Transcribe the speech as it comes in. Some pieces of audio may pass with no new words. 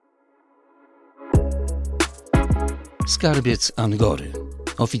Skarbiec Angory.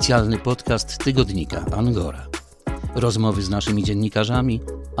 Oficjalny podcast tygodnika Angora. Rozmowy z naszymi dziennikarzami,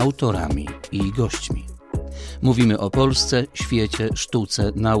 autorami i gośćmi. Mówimy o Polsce, świecie,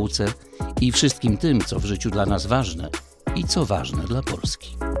 sztuce, nauce i wszystkim tym, co w życiu dla nas ważne i co ważne dla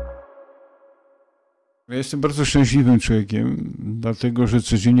Polski. Ja jestem bardzo szczęśliwym człowiekiem, dlatego że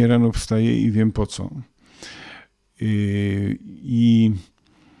codziennie rano wstaję i wiem po co. I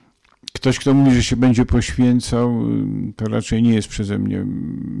ktoś, kto mówi, że się będzie poświęcał, to raczej nie jest przeze mnie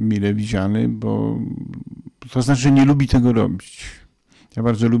mile widziany, bo to znaczy, że nie lubi tego robić. Ja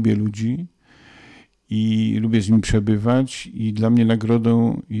bardzo lubię ludzi i lubię z nimi przebywać i dla mnie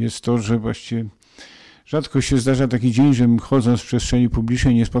nagrodą jest to, że właściwie rzadko się zdarza taki dzień, żebym chodząc w przestrzeni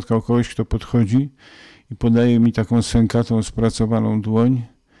publicznej nie spotkał kogoś, kto podchodzi i podaje mi taką sękatą, spracowaną dłoń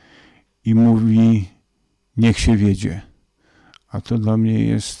i mówi: niech się wiedzie. A to dla mnie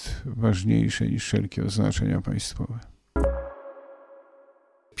jest ważniejsze niż wszelkie oznaczenia państwowe.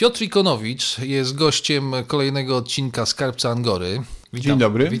 Piotr Ikonowicz jest gościem kolejnego odcinka Skarbca Angory. Dzień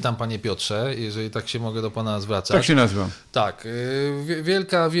dobry. Witam panie Piotrze, jeżeli tak się mogę do pana zwracać. Tak się nazywam. Tak,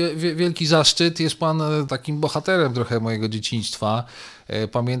 wielki zaszczyt. Jest pan takim bohaterem trochę mojego dzieciństwa.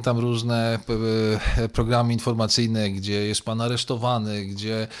 Pamiętam różne programy informacyjne, gdzie jest pan aresztowany,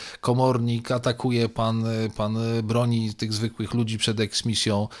 gdzie komornik atakuje, pan broni tych zwykłych ludzi przed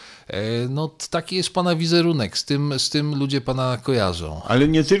eksmisją. No taki jest pana wizerunek, z tym ludzie pana kojarzą. Ale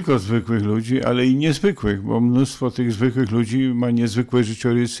nie tylko zwykłych ludzi, ale i niezwykłych, bo mnóstwo tych zwykłych ludzi ma niezwykłe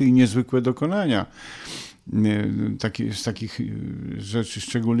życiorysy i niezwykłe dokonania. Z takich rzeczy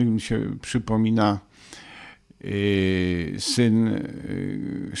szczególnych mi się przypomina syn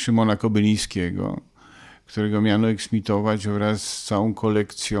Szymona Kobylińskiego, którego miano eksmitować wraz z całą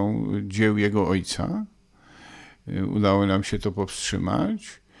kolekcją dzieł jego ojca. Udało nam się to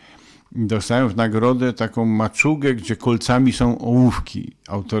powstrzymać. Dostałem w nagrodę taką maczugę, gdzie kolcami są ołówki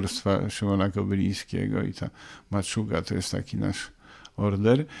autorstwa Szymona Kobylińskiego i ta maczuga to jest taki nasz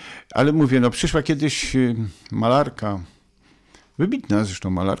order. Ale mówię, przyszła kiedyś malarka, wybitna zresztą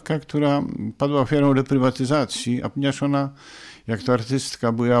malarka, która padła ofiarą reprywatyzacji, a ponieważ ona, jak to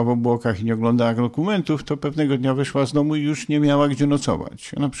artystka, była w obłokach i nie oglądała dokumentów, to pewnego dnia wyszła z domu i już nie miała gdzie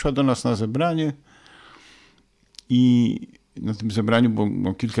nocować. Ona przyszła do nas na zebranie i na tym zebraniu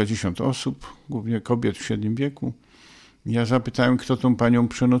było kilkadziesiąt osób, głównie kobiet w średnim wieku. Ja zapytałem, kto tą panią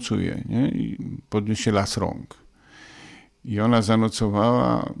przenocuje, nie? I podniósł się las rąk. I ona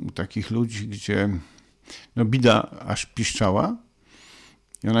zanocowała u takich ludzi, gdzie bida aż piszczała.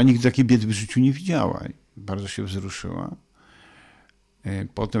 I ona nigdy takiej biedy w życiu nie widziała. I bardzo się wzruszyła.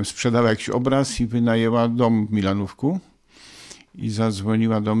 Potem sprzedała jakiś obraz i wynajęła dom w Milanówku. I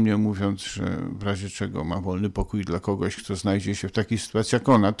zadzwoniła do mnie, mówiąc, że w razie czego ma wolny pokój dla kogoś, kto znajdzie się w takiej sytuacji jak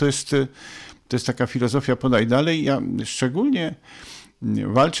ona. To jest taka filozofia podaj dalej. Ja szczególnie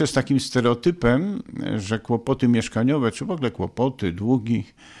walczę z takim stereotypem, że kłopoty mieszkaniowe, czy w ogóle kłopoty, długi,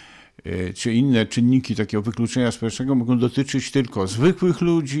 czy inne czynniki takiego wykluczenia społecznego mogą dotyczyć tylko zwykłych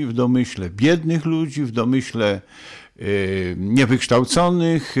ludzi, w domyśle biednych ludzi, w domyśle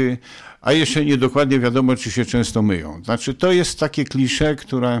niewykształconych, a jeszcze niedokładnie wiadomo, czy się często myją. Znaczy, to jest takie klisze,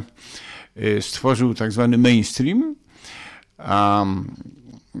 które stworzył tak zwany mainstream, a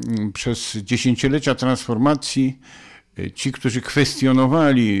przez dziesięciolecia transformacji ci, którzy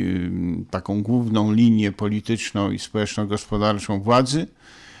kwestionowali taką główną linię polityczną i społeczno-gospodarczą władzy,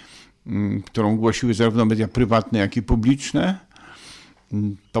 którą głosiły zarówno media prywatne, jak i publiczne,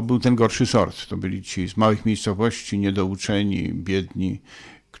 to był ten gorszy sort. To byli ci z małych miejscowości, niedouczeni, biedni,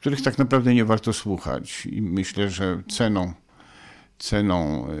 których tak naprawdę nie warto słuchać. I myślę, że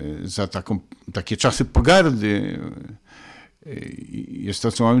ceną za takie czasy pogardy jest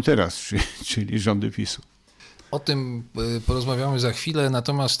to, co mamy teraz, czyli rządy PiS-u. O tym porozmawiamy za chwilę,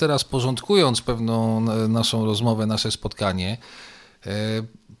 natomiast teraz porządkując pewną naszą rozmowę, nasze spotkanie,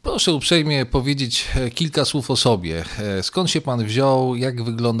 proszę uprzejmie powiedzieć kilka słów o sobie. Skąd się pan wziął? Jak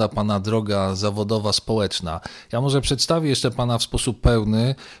wygląda pana droga zawodowa, społeczna? Ja może przedstawię jeszcze pana w sposób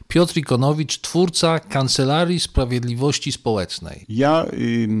pełny. Piotr Ikonowicz, twórca Kancelarii Sprawiedliwości Społecznej. Ja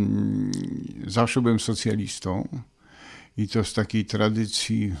zawsze byłem socjalistą i to z takiej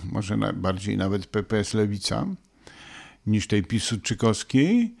tradycji, może bardziej nawet PPS Lewica, niż tej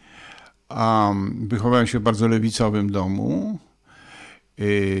piłsudczykowskiej. A wychowałem się w bardzo lewicowym domu.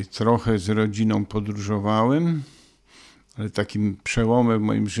 Trochę z rodziną podróżowałem, ale takim przełomem w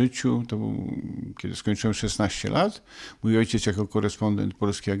moim życiu to był, kiedy skończyłem 16 lat. Mój ojciec jako korespondent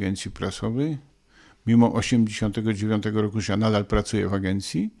Polskiej Agencji Prasowej, mimo 1989 roku, że ja nadal pracuję w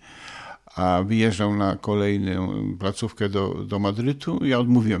agencji, a wyjeżdżał na kolejną placówkę do Madrytu. Ja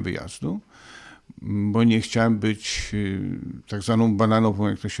odmówiłem wyjazdu, bo nie chciałem być tak zwaną bananową,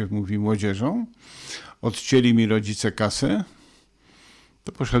 jak to się mówi, młodzieżą. Odcięli mi rodzice kasę,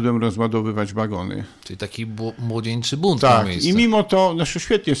 to poszedłem rozładowywać wagony. Czyli taki młodzieńczy bunt tak, na miejsce. I mimo to,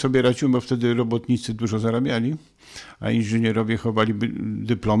 świetnie sobie radziłem, bo wtedy robotnicy dużo zarabiali, a inżynierowie chowali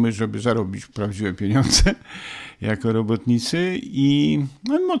dyplomy, żeby zarobić prawdziwe pieniądze jako robotnicy i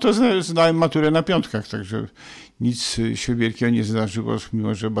no to zdałem maturę na piątkach, także nic się wielkiego nie zdarzyło,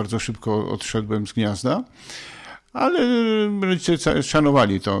 mimo że bardzo szybko odszedłem z gniazda, ale rodzice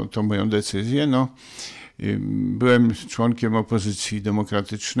szanowali to moją decyzję. No. Byłem członkiem opozycji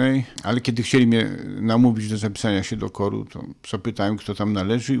demokratycznej, ale kiedy chcieli mnie namówić do zapisania się do KOR-u, to zapytałem, kto tam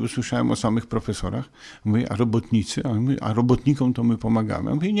należy i usłyszałem o samych profesorach. Mówię, a robotnicy? A robotnikom to my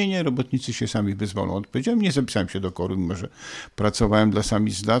pomagamy. Mówię, nie, robotnicy się sami wyzwolą. Odpowiedziałem, nie zapisałem się do KOR-u, mimo że pracowałem dla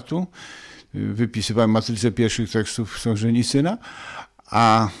samizdatu, wypisywałem matrycę pierwszych tekstów Solżenicyna,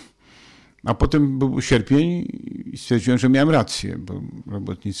 a potem był sierpień i stwierdziłem, że miałem rację, bo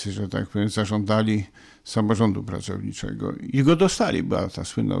robotnicy, że tak powiem, zażądali samorządu pracowniczego i go dostali. Była ta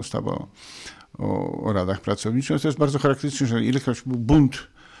słynna ustawa o radach pracowniczych. To jest bardzo charakterystyczne, że ilekroć był bunt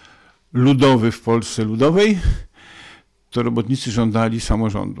ludowy w Polsce Ludowej, to robotnicy żądali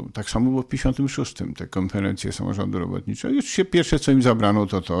samorządu. Tak samo było w 1956, te konferencje samorządu robotniczego. Już się pierwsze, co im zabrano,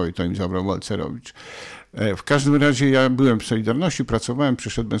 to im zabrał Balcerowicz. W każdym razie ja byłem w Solidarności, pracowałem,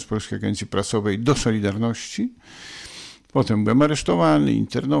 przyszedłem z Polskiej Agencji Prasowej do Solidarności. Potem byłem aresztowany,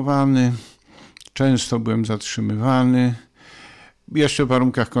 internowany, często byłem zatrzymywany. Jeszcze w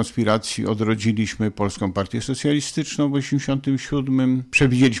warunkach konspiracji odrodziliśmy Polską Partię Socjalistyczną w 1987.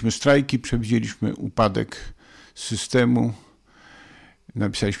 Przewidzieliśmy strajki, przewidzieliśmy upadek systemu.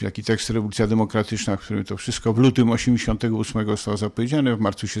 Napisaliśmy taki tekst Rewolucja Demokratyczna, w którym to wszystko w lutym 1988 zostało zapowiedziane. W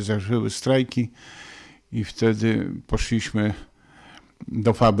marcu się zaczęły strajki i wtedy poszliśmy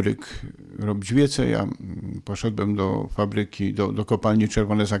do fabryk robić wiece. Ja poszedłem do fabryki, do kopalni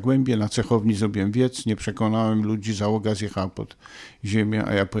Czerwone Zagłębie. Na cechowni zrobiłem wiec. Nie przekonałem ludzi, załoga zjechała pod ziemię,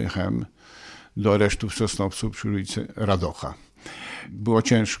 a ja pojechałem do aresztu w Sosnowcu przy ulicy Radocha. Było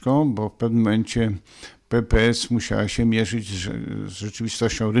ciężko, bo w pewnym momencie PPS musiała się mierzyć z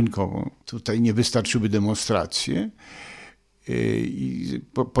rzeczywistością rynkową. Tutaj nie wystarczyły demonstracje i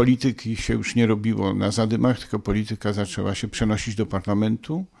polityki się już nie robiło na zadymach, tylko polityka zaczęła się przenosić do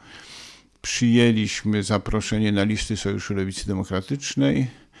parlamentu. Przyjęliśmy zaproszenie na listy Sojuszu Lewicy Demokratycznej.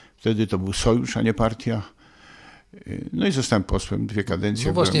 Wtedy to był sojusz, a nie partia. No i zostałem posłem 2 kadencje.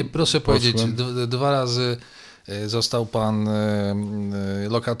 No właśnie, proszę powiedzieć, 2 razy został pan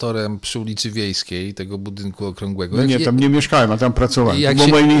lokatorem przy ulicy Wiejskiej, tego budynku okrągłego. No nie, tam nie mieszkałem, a tam pracowałem. To było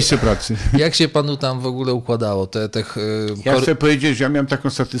moje miejsce pracy. Jak się panu tam w ogóle układało? Ja chcę powiedzieć, że ja miałem taką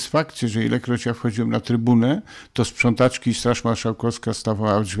satysfakcję, że ilekroć ja wchodziłem na trybunę, to sprzątaczki i Straż Marszałkowska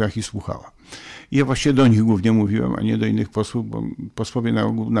stawała w drzwiach i słuchała. I ja właściwie do nich głównie mówiłem, a nie do innych posłów, bo posłowie na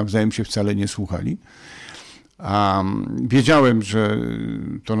ogół nawzajem się wcale nie słuchali. A wiedziałem, że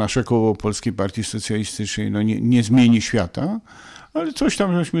to nasze koło Polskiej Partii Socjalistycznej nie zmieni świata, ale coś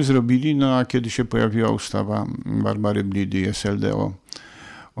tam żeśmy zrobili. No a kiedy się pojawiła ustawa Barbary Blidy i SLD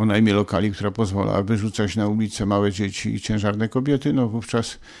o najmie lokali, która pozwalała wyrzucać na ulicę małe dzieci i ciężarne kobiety, no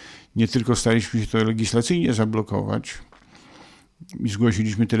wówczas nie tylko staraliśmy się to legislacyjnie zablokować i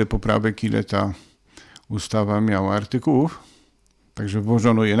zgłosiliśmy tyle poprawek, ile ta ustawa miała artykułów, także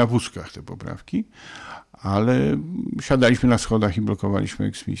włożono je na wózkach, te poprawki, ale siadaliśmy na schodach i blokowaliśmy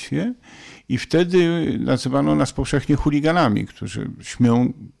eksmisję i wtedy nazywano nas powszechnie chuliganami, którzy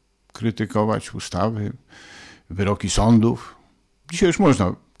śmią krytykować ustawy, wyroki sądów. Dzisiaj już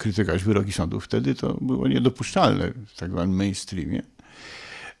można krytykować wyroki sądów, wtedy to było niedopuszczalne w tak zwanym mainstreamie.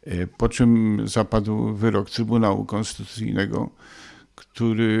 Po czym zapadł wyrok Trybunału Konstytucyjnego,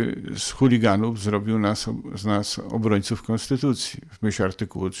 który z chuliganów zrobił z nas obrońców Konstytucji w myśl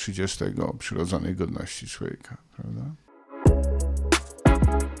artykułu 30 o przyrodzonej godności człowieka. Prawda?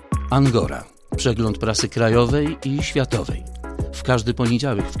 Angora. Przegląd prasy krajowej i światowej. W każdy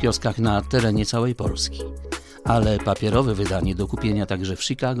poniedziałek w kioskach na terenie całej Polski. Ale papierowe wydanie do kupienia także w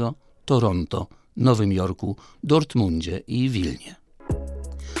Chicago, Toronto, Nowym Jorku, Dortmundzie i Wilnie.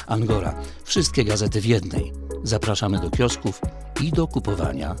 Angora. Wszystkie gazety w jednej. Zapraszamy do kiosków i do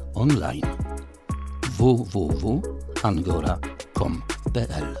kupowania online.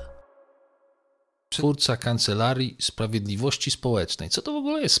 www.angora.com.pl. Twórca Kancelarii Sprawiedliwości Społecznej. Co to w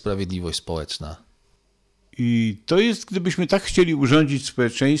ogóle jest sprawiedliwość społeczna? I to jest, gdybyśmy tak chcieli urządzić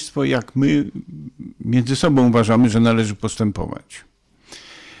społeczeństwo, jak my między sobą uważamy, że należy postępować.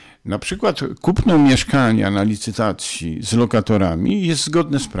 Na przykład kupno mieszkania na licytacji z lokatorami jest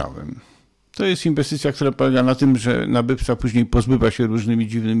zgodne z prawem. To jest inwestycja, która polega na tym, że nabywca później pozbywa się różnymi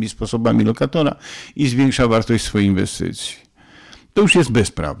dziwnymi sposobami lokatora i zwiększa wartość swojej inwestycji. To już jest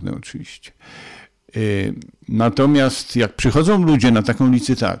bezprawne oczywiście. Natomiast jak przychodzą ludzie na taką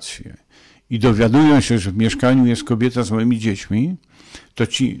licytację i dowiadują się, że w mieszkaniu jest kobieta z małymi dziećmi, to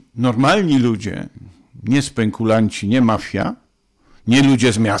ci normalni ludzie, nie spekulanci, nie mafia, nie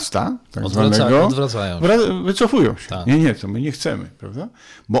ludzie z miasta, tak zwanego, wycofują się. Tak. Nie, to my nie chcemy, prawda?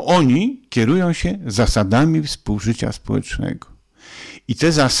 Bo oni kierują się zasadami współżycia społecznego. I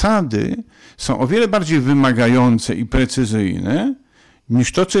te zasady są o wiele bardziej wymagające i precyzyjne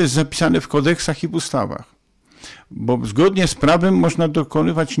niż to, co jest zapisane w kodeksach i w ustawach. Bo zgodnie z prawem można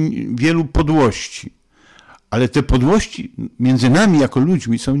dokonywać wielu podłości, ale te podłości między nami jako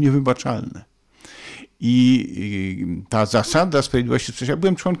ludźmi są niewybaczalne. I ta zasada sprawiedliwości, ja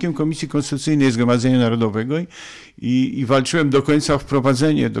byłem członkiem Komisji Konstytucyjnej Zgromadzenia Narodowego i walczyłem do końca o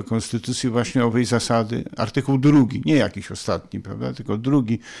wprowadzenie do Konstytucji właśnie owej zasady. Artykuł 2, nie jakiś ostatni, prawda, tylko 2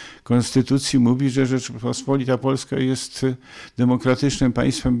 Konstytucji mówi, że Rzeczpospolita Polska jest demokratycznym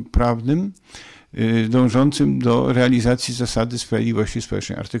państwem prawnym, dążącym do realizacji zasady sprawiedliwości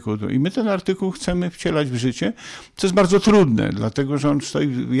społecznej. Artykuł 2. I my ten artykuł chcemy wcielać w życie, co jest bardzo trudne, dlatego że on stoi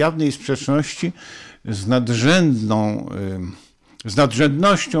w jawnej sprzeczności z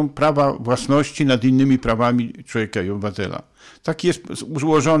nadrzędnością prawa własności nad innymi prawami człowieka i obywatela. Tak jest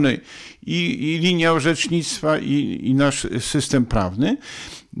ułożony i linia orzecznictwa, i nasz system prawny,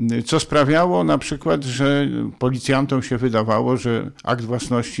 co sprawiało na przykład, że policjantom się wydawało, że akt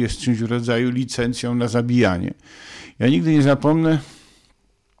własności jest czymś w rodzaju licencją na zabijanie. Ja nigdy nie zapomnę,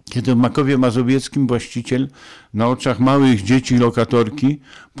 kiedy w Makowie Mazowieckim właściciel na oczach małych dzieci lokatorki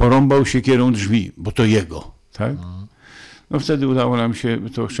porąbał siekierą drzwi, bo to jego. Tak? No wtedy udało nam się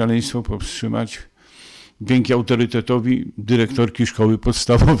to szaleństwo powstrzymać dzięki autorytetowi dyrektorki szkoły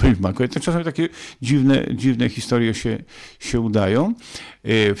podstawowej w Makowie. To czasami takie dziwne historie się udają.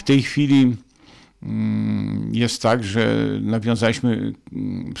 W tej chwili jest tak, że nawiązaliśmy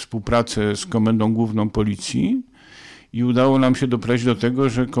współpracę z Komendą Główną Policji i udało nam się doprowadzić do tego,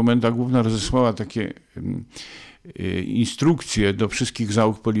 że Komenda Główna rozesłała takie instrukcje do wszystkich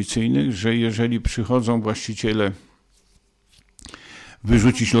załóg policyjnych, że jeżeli przychodzą właściciele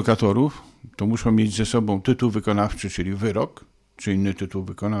wyrzucić lokatorów, to muszą mieć ze sobą tytuł wykonawczy, czyli wyrok, czy inny tytuł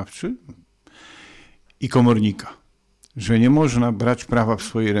wykonawczy i komornika, że nie można brać prawa w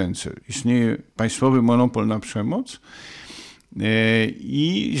swoje ręce. Istnieje państwowy monopol na przemoc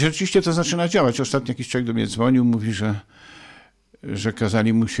i rzeczywiście to zaczyna działać. Ostatnio jakiś człowiek do mnie dzwonił, mówi, że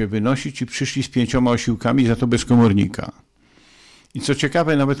kazali mu się wynosić i przyszli z 5 osiłkami, za to bez komornika. I co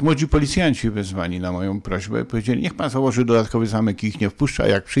ciekawe, nawet młodzi policjanci wezwani na moją prośbę powiedzieli, niech pan założy dodatkowy zamek i ich nie wpuszcza, a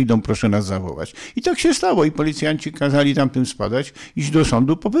jak przyjdą, proszę nas zawołać. I tak się stało i policjanci kazali tamtym spadać, iść do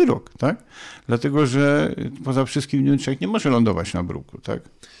sądu po wyrok, tak? Dlatego, że poza wszystkim człowiek nie może lądować na bruku, tak?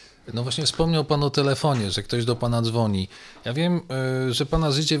 No właśnie wspomniał pan o telefonie, że ktoś do pana dzwoni. Ja wiem, że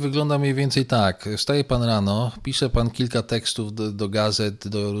pana życie wygląda mniej więcej tak. Wstaje pan rano, pisze pan kilka tekstów do gazet,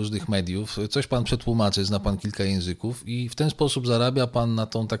 do różnych mediów, coś pan przetłumaczy, zna pan kilka języków i w ten sposób zarabia pan na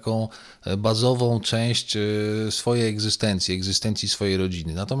tą taką bazową część swojej egzystencji swojej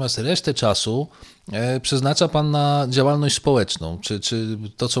rodziny. Natomiast resztę czasu przeznacza pan na działalność społeczną. Czy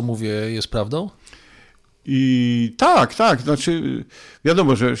to, co mówię, jest prawdą? I tak, znaczy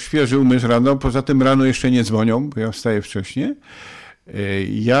wiadomo, że świeży umysł rano, poza tym rano jeszcze nie dzwonią, bo ja wstaję wcześniej.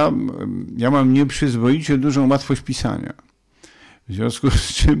 Ja mam nieprzyzwoicie dużą łatwość pisania. W związku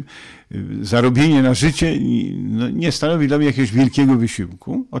z czym zarobienie na życie nie stanowi dla mnie jakiegoś wielkiego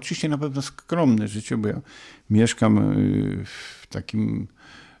wysiłku. Oczywiście na pewno skromne życie, bo ja mieszkam w takim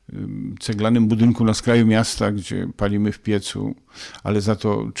ceglanym budynku na skraju miasta, gdzie palimy w piecu, ale za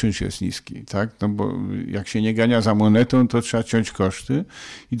to czynsz jest niski, tak? No bo jak się nie gania za monetą, to trzeba ciąć koszty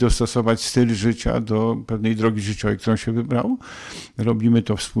i dostosować styl życia do pewnej drogi życiowej, którą się wybrał. Robimy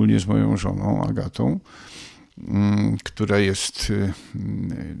to wspólnie z moją żoną Agatą, która jest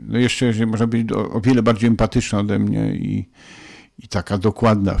no jeszcze można być o wiele bardziej empatyczna ode mnie i taka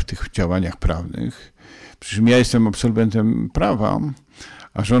dokładna w tych działaniach prawnych. Przy czym ja jestem absolwentem prawa,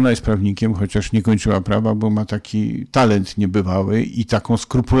 a żona jest prawnikiem, chociaż nie kończyła prawa, bo ma taki talent niebywały i taką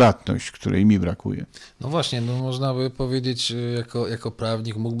skrupulatność, której mi brakuje. No właśnie, no można by powiedzieć, jako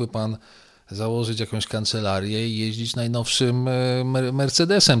prawnik mógłby pan założyć jakąś kancelarię i jeździć najnowszym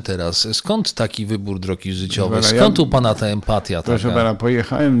Mercedesem teraz. Skąd taki wybór drogi życiowej? Skąd u pana ta empatia? Proszę pana,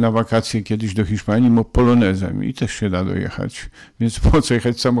 pojechałem na wakacje kiedyś do Hiszpanii polonezem i też się da dojechać, więc po co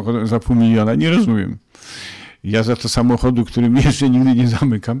jechać samochodem za 500 000? Nie rozumiem. Ja za to samochodu, którym jeszcze nigdy nie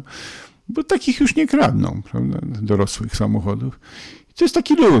zamykam, bo takich już nie kradną, prawda, dorosłych samochodów. To jest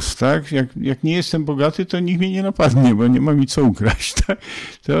taki luz, tak? Jak nie jestem bogaty, to nikt mnie nie napadnie, bo nie ma mi co ukraść, tak?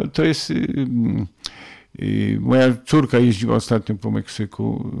 To jest... Moja córka jeździła ostatnio po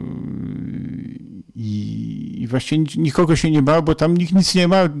Meksyku i właściwie nikogo się nie bała, bo tam nikt nic nie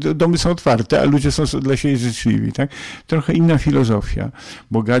ma, domy są otwarte, a ludzie są dla siebie życzliwi, tak? Trochę inna filozofia.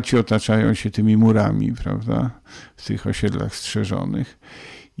 Bogaci otaczają się tymi murami, prawda? W tych osiedlach strzeżonych.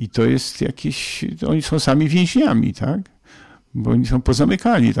 I to jest jakieś... Oni są sami więźniami, tak? Bo oni są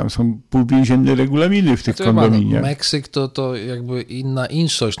pozamykani, tam są półwięzienne regulaminy w tych kondominiach. Meksyk to jakby inna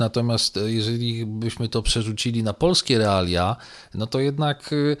inszość, natomiast jeżeli byśmy to przerzucili na polskie realia, no to jednak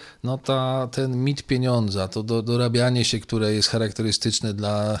ten mit pieniądza, to dorabianie się, które jest charakterystyczne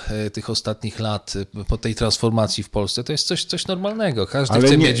dla tych ostatnich lat po tej transformacji w Polsce, to jest coś normalnego. Każdy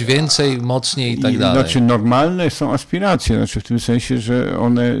chce mieć więcej, mocniej i tak dalej. Znaczy normalne są aspiracje, znaczy w tym sensie, że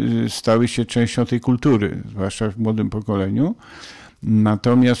one stały się częścią tej kultury, zwłaszcza w młodym pokoleniu.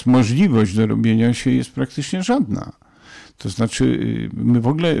 Natomiast możliwość dorobienia się jest praktycznie żadna. To znaczy, my w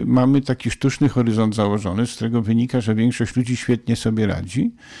ogóle mamy taki sztuczny horyzont założony, z którego wynika, że większość ludzi świetnie sobie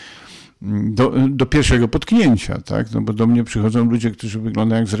radzi do pierwszego potknięcia, tak? No bo do mnie przychodzą ludzie, którzy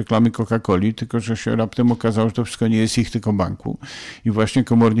wyglądają jak z reklamy Coca-Coli, tylko że się raptem okazało, że to wszystko nie jest ich, tylko banku. I właśnie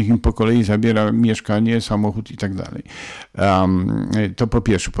komornik im po kolei zabiera mieszkanie, samochód i tak dalej. To po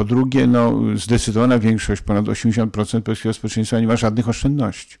pierwsze. Po drugie, zdecydowana większość, ponad 80% polskiego społeczeństwa nie ma żadnych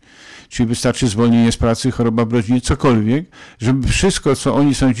oszczędności. Czyli wystarczy zwolnienie z pracy, choroba w rodzinie, cokolwiek, żeby wszystko, co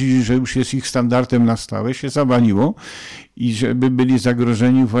oni sądzili, że już jest ich standardem na stałe, się zawaliło i żeby byli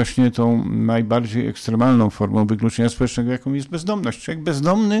zagrożeni właśnie tą najbardziej ekstremalną formą wykluczenia społecznego, jaką jest bezdomność. Człowiek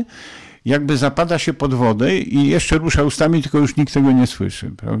bezdomny jakby zapada się pod wodę i jeszcze rusza ustami, tylko już nikt tego nie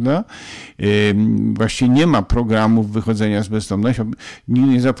słyszy, prawda? Właściwie nie ma programów wychodzenia z bezdomności.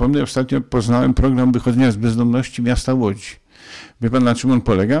 Nigdy nie zapomnę, ostatnio poznałem program wychodzenia z bezdomności miasta Łodzi. Wie pan, na czym on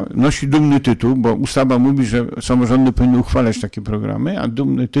polega? Nosi dumny tytuł, bo ustawa mówi, że samorządy powinny uchwalać takie programy, a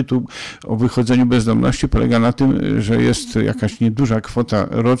dumny tytuł o wychodzeniu bezdomności polega na tym, że jest jakaś nieduża kwota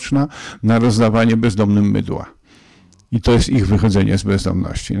roczna na rozdawanie bezdomnym mydła. I to jest ich wychodzenie z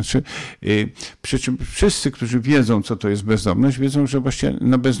bezdomności. Znaczy, przy czym wszyscy, którzy wiedzą, co to jest bezdomność, wiedzą, że właściwie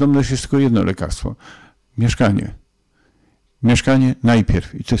na bezdomność jest tylko jedno lekarstwo. Mieszkanie. Mieszkanie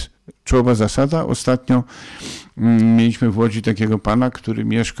najpierw. I to jest czołowa zasada. Ostatnio mieliśmy w Łodzi takiego pana, który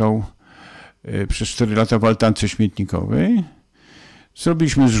mieszkał przez 4 lata w altance śmietnikowej.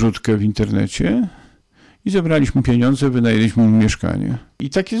 Zrobiliśmy zrzutkę w internecie i zebraliśmy pieniądze, wynajęliśmy mu mieszkanie. I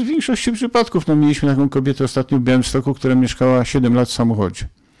tak jest w większości przypadków. Mieliśmy taką kobietę ostatnio w Białymstoku, która mieszkała 7 lat w samochodzie.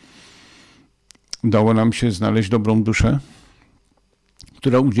 Udało nam się znaleźć dobrą duszę,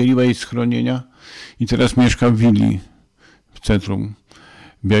 która udzieliła jej schronienia i teraz mieszka w willi w centrum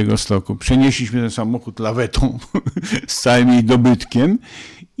Białegostoku. Przenieśliśmy ten samochód lawetą z całym jej dobytkiem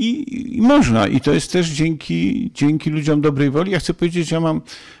i można. I to jest też dzięki ludziom dobrej woli. Ja chcę powiedzieć, że ja mam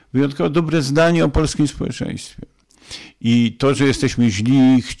wyjątkowo dobre zdanie o polskim społeczeństwie. I to, że jesteśmy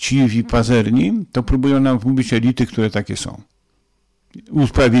źli, chciwi, pazerni, to próbują nam wmówić elity, które takie są.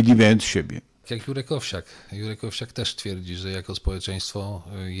 Usprawiedliwiając siebie. Jak Jurek Owsiak. Jurek Owsiak też twierdzi, że jako społeczeństwo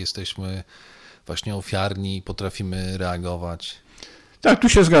jesteśmy właśnie ofiarni i potrafimy reagować. Tak, tu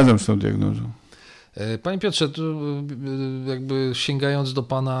się zgadzam z tą diagnozą. Panie Piotrze, tu jakby sięgając do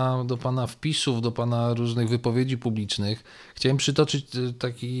pana wpisów, do pana różnych wypowiedzi publicznych, chciałem przytoczyć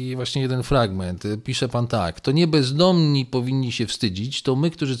taki właśnie jeden fragment. Pisze pan tak: to nie bezdomni powinni się wstydzić, to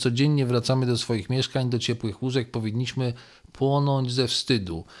my, którzy codziennie wracamy do swoich mieszkań, do ciepłych łóżek, powinniśmy płonąć ze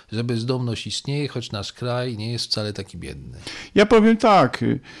wstydu, że bezdomność istnieje, choć nasz kraj nie jest wcale taki biedny. Ja powiem tak,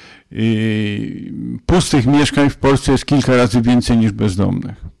 pustych mieszkań w Polsce jest kilka razy więcej niż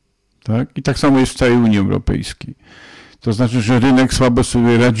bezdomnych. Tak? I tak samo jest w całej Unii Europejskiej. To znaczy, że rynek słabo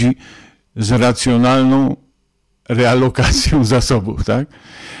sobie radzi z racjonalną realokacją zasobów. Tak?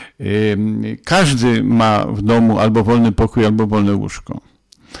 Każdy ma w domu albo wolny pokój, albo wolne łóżko.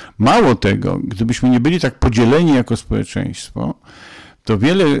 Mało tego, gdybyśmy nie byli tak podzieleni jako społeczeństwo, to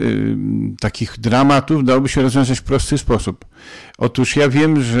wiele takich dramatów dałoby się rozwiązać w prosty sposób. Otóż ja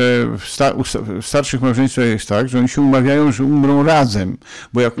wiem, że w starszych małżeństwach jest tak, że oni się umawiają, że umrą razem,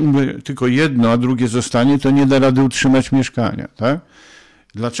 bo jak umrze tylko jedno, a drugie zostanie, to nie da rady utrzymać mieszkania. Tak?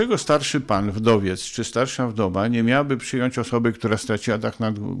 Dlaczego starszy pan, wdowiec czy starsza wdowa nie miałaby przyjąć osoby, która straciła dach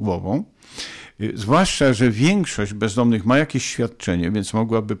nad głową? Zwłaszcza, że większość bezdomnych ma jakieś świadczenie, więc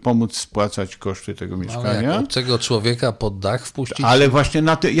mogłaby pomóc spłacać koszty tego mieszkania. Ale jak obcego człowieka pod dach wpuścić? Ale właśnie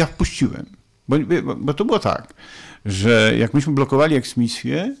na te ja wpuściłem. Bo to było tak, że jak myśmy blokowali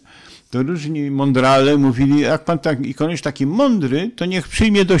eksmisję, to różni mądrale mówili, jak pan i koleś taki mądry, to niech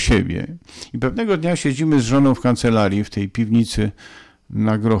przyjmie do siebie. I pewnego dnia siedzimy z żoną w kancelarii w tej piwnicy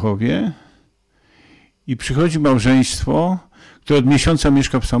na Grochowie i przychodzi małżeństwo, które od miesiąca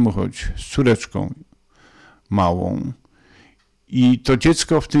mieszka w samochodzie z córeczką małą. I to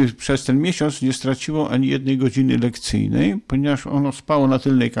dziecko przez ten miesiąc nie straciło ani 1 godziny lekcyjnej, ponieważ ono spało na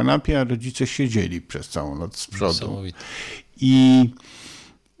tylnej kanapie, a rodzice siedzieli przez całą noc z przodu. I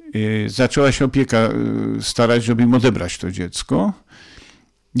zaczęła się opieka starać, żeby im odebrać to dziecko.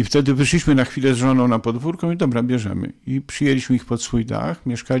 I wtedy wyszliśmy na chwilę z żoną na podwórko i dobra, bierzemy. I przyjęliśmy ich pod swój dach.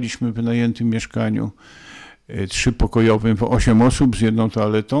 Mieszkaliśmy w wynajętym mieszkaniu 3-pokojowym w 8 osób z 1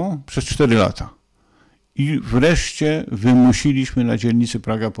 toaletą przez 4 lata. I wreszcie wymusiliśmy na dzielnicy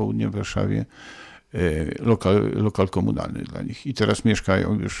Praga Południe w Warszawie lokal komunalny dla nich. I teraz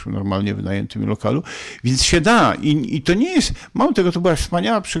mieszkają już normalnie w wynajętym lokalu. Więc się da. I to nie jest... Mało tego, to była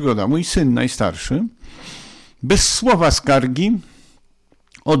wspaniała przygoda. Mój syn najstarszy, bez słowa skargi,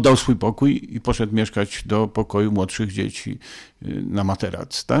 oddał swój pokój i poszedł mieszkać do pokoju młodszych dzieci na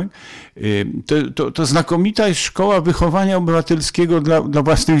materac. Tak? To znakomita jest szkoła wychowania obywatelskiego dla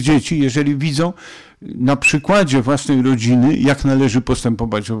własnych dzieci, jeżeli widzą na przykładzie własnej rodziny, jak należy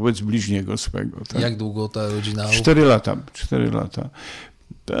postępować wobec bliźniego swego. Tak? Jak długo ta rodzina... 4 lata.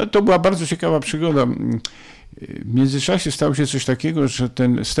 To była bardzo ciekawa przygoda. W międzyczasie stało się coś takiego, że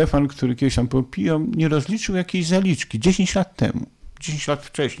ten Stefan, który kiedyś tam popijał, nie rozliczył jakiejś zaliczki 10 lat temu. 10 lat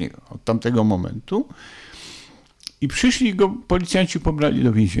wcześniej, od tamtego momentu. I przyszli go, policjanci pobrali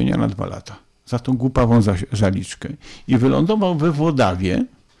do więzienia na 2 lata za tą głupawą zaliczkę. I wylądował we Włodawie,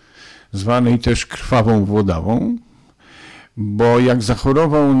 zwanej też krwawą Włodawą, bo jak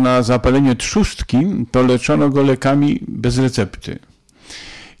zachorował na zapalenie trzustki, to leczono go lekami bez recepty.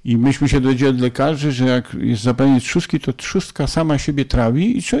 I myśmy się dowiedzieli od lekarzy, że jak jest zapalenie trzustki, to trzustka sama siebie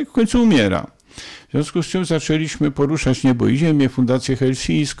trawi i człowiek w końcu umiera. W związku z czym zaczęliśmy poruszać Niebo i Ziemię, Fundację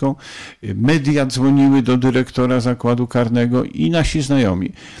Helsińską, media dzwoniły do dyrektora zakładu karnego i nasi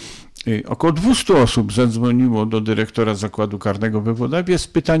znajomi. Około 200 osób zadzwoniło do dyrektora zakładu karnego we Włodawie z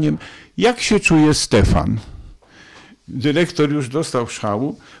pytaniem, jak się czuje Stefan? Dyrektor już dostał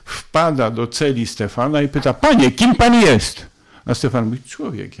szału, wpada do celi Stefana i pyta, panie, kim pan jest? A Stefan mówi,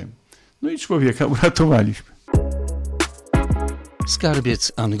 człowiekiem. No i człowieka uratowaliśmy.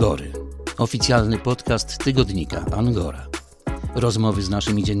 Skarbiec Angory. Oficjalny podcast tygodnika Angora. Rozmowy z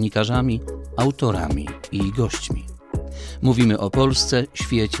naszymi dziennikarzami, autorami i gośćmi. Mówimy o Polsce,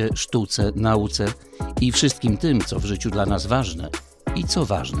 świecie, sztuce, nauce i wszystkim tym, co w życiu dla nas ważne i co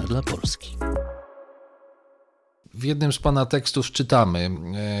ważne dla Polski. W jednym z pana tekstów czytamy,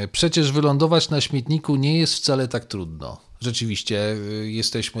 przecież wylądować na śmietniku nie jest wcale tak trudno. Rzeczywiście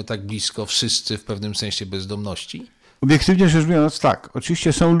jesteśmy tak blisko wszyscy w pewnym sensie bezdomności? Obiektywnie rzecz biorąc tak.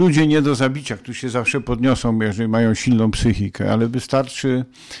 Oczywiście są ludzie nie do zabicia, którzy się zawsze podniosą, jeżeli mają silną psychikę, ale wystarczy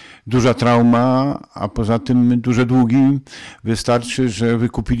duża trauma, a poza tym duże długi. Wystarczy, że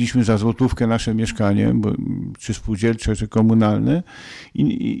wykupiliśmy za złotówkę nasze mieszkanie, czy spółdzielcze, czy komunalne.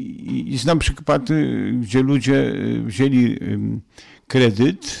 I znam przykłady, gdzie ludzie wzięli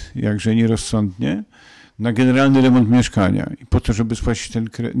kredyt, jakże nierozsądnie, na generalny remont mieszkania i po to, żeby spłacić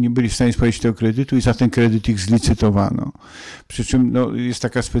nie byli w stanie spłacić tego kredytu i za ten kredyt ich zlicytowano. Przy czym jest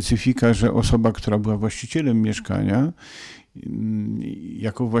taka specyfika, że osoba, która była właścicielem mieszkania,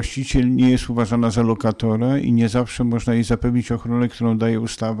 jako właściciel nie jest uważana za lokatora i nie zawsze można jej zapewnić ochronę, którą daje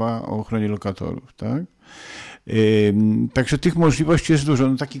ustawa o ochronie lokatorów. Tak? Także tych możliwości jest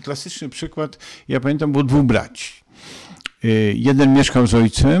dużo. Taki klasyczny przykład, ja pamiętam, było 2 braci. Jeden mieszkał z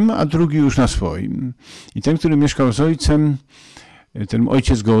ojcem, a drugi już na swoim. I ten, który mieszkał z ojcem, ten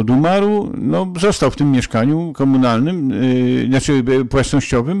ojciec go odumarł, został w tym mieszkaniu komunalnym, znaczy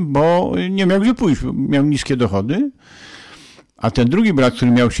własnościowym, bo nie miał gdzie pójść, miał niskie dochody. A ten drugi brat,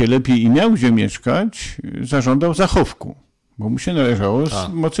 który miał się lepiej i miał gdzie mieszkać, zażądał zachowku, bo mu się należało z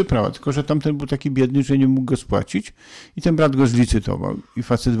mocy prawa. Tylko że tamten był taki biedny, że nie mógł go spłacić i ten brat go zlicytował i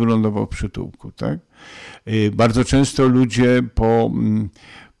facet wylądował w przytułku. Tak? Bardzo często ludzie po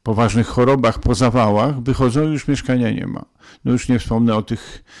poważnych chorobach, po zawałach wychodzą i już mieszkania nie ma. Już nie wspomnę o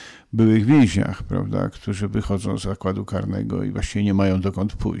tych byłych więźniach, prawda, którzy wychodzą z zakładu karnego i właściwie nie mają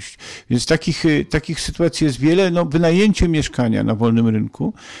dokąd pójść. Więc takich sytuacji jest wiele. Wynajęcie mieszkania na wolnym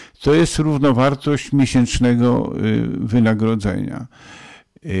rynku to jest równowartość miesięcznego wynagrodzenia.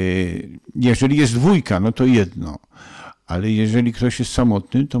 Jeżeli jest 2, to jedno. Ale jeżeli ktoś jest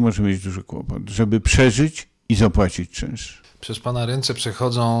samotny, to może mieć duży kłopot, żeby przeżyć i zapłacić czynsz. Przez pana ręce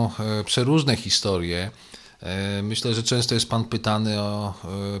przechodzą przeróżne historie. Myślę, że często jest pan pytany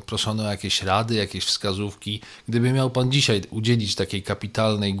proszony o jakieś rady, jakieś wskazówki. Gdyby miał pan dzisiaj udzielić takiej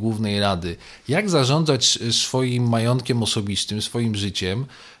kapitalnej, głównej rady, jak zarządzać swoim majątkiem osobistym, swoim życiem,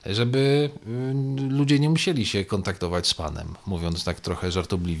 żeby ludzie nie musieli się kontaktować z panem, mówiąc tak trochę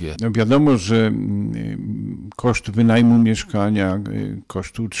żartobliwie. No wiadomo, że koszt wynajmu mieszkania,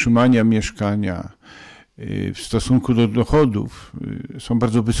 koszt utrzymania mieszkania w stosunku do dochodów są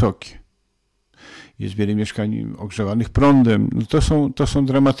bardzo wysokie. Jest wiele mieszkań ogrzewanych prądem. No to są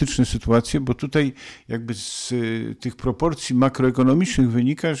dramatyczne sytuacje, bo tutaj jakby z tych proporcji makroekonomicznych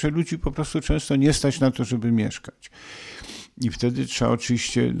wynika, że ludzi po prostu często nie stać na to, żeby mieszkać. I wtedy trzeba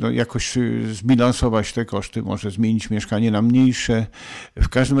oczywiście jakoś zbilansować te koszty, może zmienić mieszkanie na mniejsze. W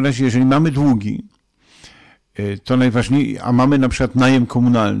każdym razie, jeżeli mamy długi, to najważniejsze, a mamy na przykład najem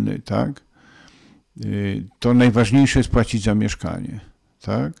komunalny, tak? To najważniejsze jest płacić za mieszkanie,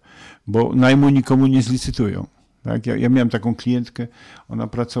 tak? Bo najmu nikomu nie zlicytują. Tak? Ja miałem taką klientkę, ona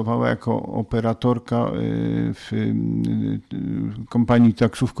pracowała jako operatorka w kompanii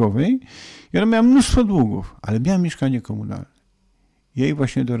taksówkowej i ona miała mnóstwo długów, ale miała mieszkanie komunalne. Ja jej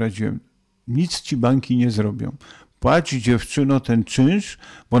właśnie doradziłem, nic ci banki nie zrobią. Płać, dziewczyno, ten czynsz,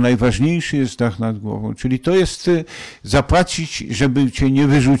 bo najważniejszy jest dach nad głową. Czyli to jest zapłacić, żeby cię nie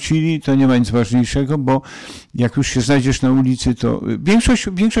wyrzucili, to nie ma nic ważniejszego, bo jak już się znajdziesz na ulicy, to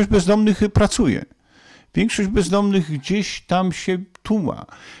większość bezdomnych pracuje. Większość bezdomnych gdzieś tam się tuma.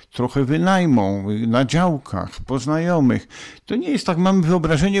 Trochę wynajmą na działkach, po znajomych. To nie jest tak, mamy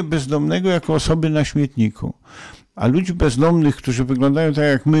wyobrażenie bezdomnego jako osoby na śmietniku. A ludzi bezdomnych, którzy wyglądają tak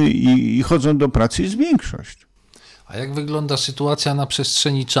jak my i chodzą do pracy, jest większość. A jak wygląda sytuacja na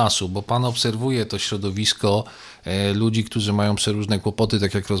przestrzeni czasu? Bo pan obserwuje to środowisko ludzi, którzy mają przeróżne kłopoty,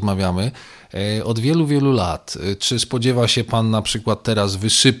 tak jak rozmawiamy, od wielu, wielu lat. Czy spodziewa się pan na przykład teraz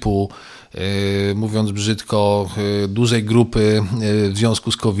wysypu, mówiąc brzydko, dużej grupy w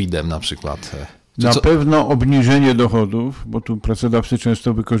związku z COVID-em na przykład? Na pewno obniżenie dochodów, bo tu pracodawcy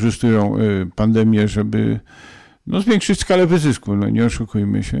często wykorzystują pandemię, żeby zwiększyć skalę wyzysku, nie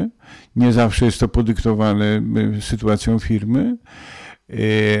oszukujmy się. Nie zawsze jest to podyktowane sytuacją firmy,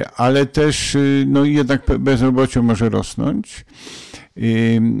 ale też jednak bezrobocie może rosnąć.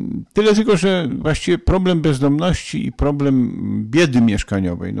 Tyle tylko, że właściwie problem bezdomności i problem biedy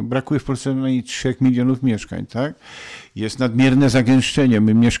mieszkaniowej, brakuje w Polsce najmniej 3 milionów mieszkań, tak? Jest nadmierne zagęszczenie.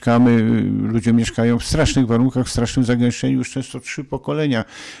 Ludzie mieszkają w strasznych warunkach, w strasznym zagęszczeniu, już często 3 pokolenia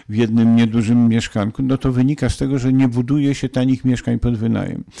w jednym niedużym mieszkanku. To wynika z tego, że nie buduje się tanich mieszkań pod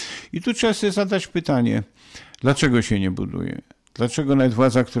wynajem. I tu trzeba sobie zadać pytanie, dlaczego się nie buduje? Dlaczego nawet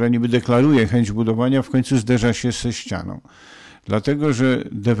władza, która niby deklaruje chęć budowania, w końcu zderza się ze ścianą? Dlatego, że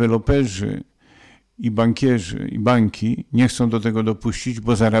deweloperzy i bankierzy i banki nie chcą do tego dopuścić,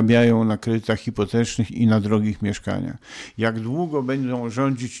 bo zarabiają na kredytach hipotecznych i na drogich mieszkaniach. Jak długo będą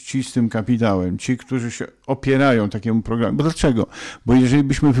rządzić ci z tym kapitałem, ci, którzy się opierają takiemu programowi? Bo dlaczego? Bo jeżeli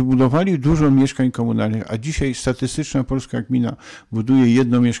byśmy wybudowali dużo mieszkań komunalnych, a dzisiaj statystyczna polska gmina buduje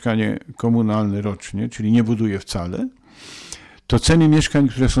 1 mieszkanie komunalne rocznie, czyli nie buduje wcale, to ceny mieszkań,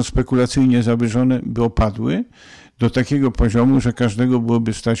 które są spekulacyjnie zawyżone, by opadły do takiego poziomu, że każdego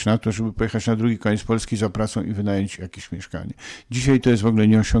byłoby stać na to, żeby pojechać na drugi koniec Polski za pracą i wynająć jakieś mieszkanie. Dzisiaj to jest w ogóle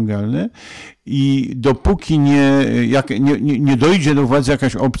nieosiągalne i dopóki nie dojdzie do władzy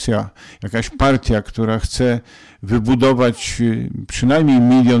jakaś opcja, jakaś partia, która chce wybudować przynajmniej 1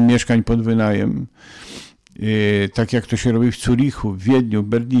 milion mieszkań pod wynajem, tak jak to się robi w Zurichu, w Wiedniu, w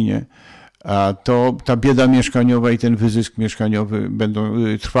Berlinie, a to ta bieda mieszkaniowa i ten wyzysk mieszkaniowy będą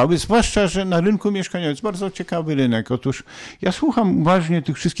trwały, zwłaszcza, że na rynku mieszkaniowym jest bardzo ciekawy rynek. Otóż ja słucham uważnie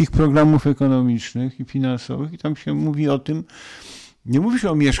tych wszystkich programów ekonomicznych i finansowych i tam się mówi o tym, nie mówi się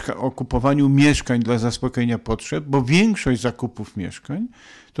o kupowaniu mieszkań dla zaspokojenia potrzeb, bo większość zakupów mieszkań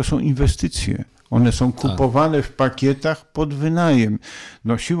to są inwestycje. One są kupowane w pakietach pod wynajem.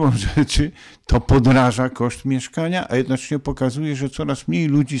 Siłą rzeczy to podraża koszt mieszkania, a jednocześnie pokazuje, że coraz mniej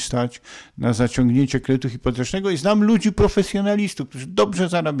ludzi stać na zaciągnięcie kredytu hipotecznego i znam ludzi profesjonalistów, którzy dobrze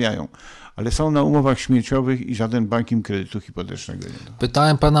zarabiają, ale są na umowach śmieciowych i żaden bank im kredytu hipotecznego nie da.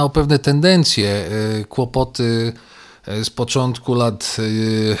 Pytałem pana o pewne tendencje, kłopoty z początku lat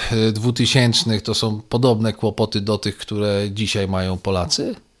 2000 to są podobne kłopoty do tych, które dzisiaj mają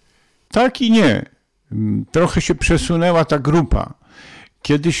Polacy? Tak i nie. Trochę się przesunęła ta grupa.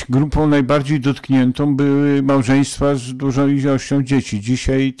 Kiedyś grupą najbardziej dotkniętą były małżeństwa z dużą ilością dzieci.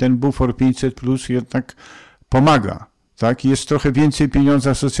 Dzisiaj ten bufor 500+ jednak pomaga. tak? Jest trochę więcej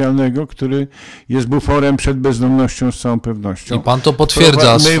pieniądza socjalnego, który jest buforem przed bezdomnością z całą pewnością. I pan to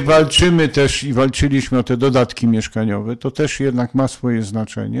potwierdza. My walczymy też i walczyliśmy o te dodatki mieszkaniowe. To też jednak ma swoje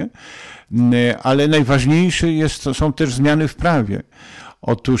znaczenie, ale najważniejsze są też zmiany w prawie.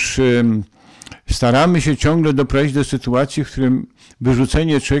 Otóż staramy się ciągle doprowadzić do sytuacji, w którym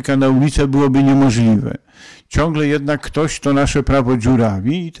wyrzucenie człowieka na ulicę byłoby niemożliwe. Ciągle jednak ktoś to nasze prawo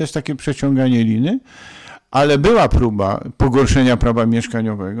dziurawi i to jest takie przeciąganie liny, ale była próba pogorszenia prawa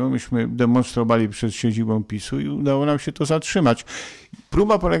mieszkaniowego. Myśmy demonstrowali przed siedzibą PiS-u i udało nam się to zatrzymać.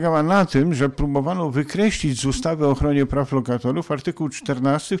 Próba polegała na tym, że próbowano wykreślić z ustawy o ochronie praw lokatorów artykuł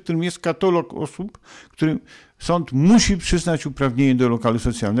 14, w którym jest katalog osób, którym sąd musi przyznać uprawnienie do lokalu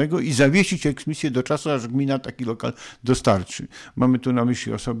socjalnego i zawiesić eksmisję do czasu, aż gmina taki lokal dostarczy. Mamy tu na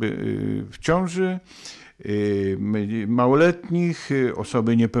myśli osoby w ciąży, małoletnich,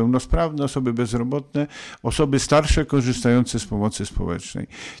 osoby niepełnosprawne, osoby bezrobotne, osoby starsze korzystające z pomocy społecznej.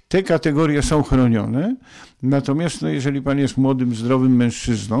 Te kategorie są chronione, natomiast jeżeli pan jest młodym, zdrowym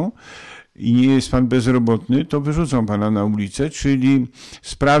mężczyzną i nie jest pan bezrobotny, to wyrzucą pana na ulicę, czyli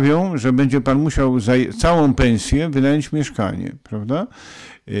sprawią, że będzie pan musiał za całą pensję wynająć mieszkanie, prawda?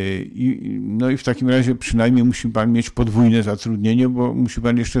 No i w takim razie przynajmniej musi pan mieć podwójne zatrudnienie, bo musi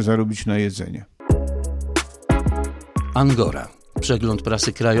pan jeszcze zarobić na jedzenie. Angora. Przegląd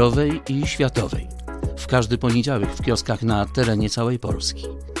prasy krajowej i światowej. W każdy poniedziałek w kioskach na terenie całej Polski.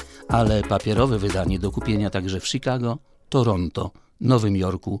 Ale papierowe wydanie do kupienia także w Chicago, Toronto, Nowym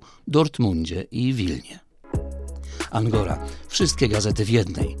Jorku, Dortmundzie i Wilnie. Angora. Wszystkie gazety w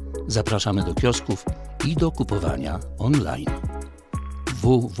jednej. Zapraszamy do kiosków i do kupowania online.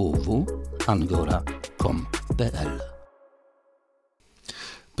 www.angora.com.pl.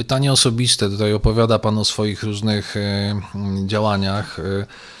 Pytanie osobiste. Tutaj opowiada pan o swoich różnych działaniach.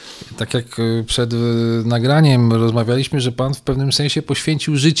 Tak jak przed nagraniem rozmawialiśmy, że pan w pewnym sensie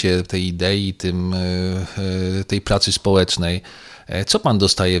poświęcił życie tej idei, tej pracy społecznej. Co pan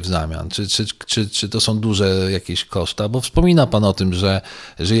dostaje w zamian? Czy to są duże jakieś koszta? Bo wspomina pan o tym, że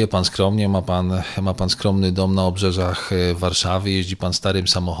żyje pan skromnie, ma pan skromny dom na obrzeżach Warszawy, jeździ pan starym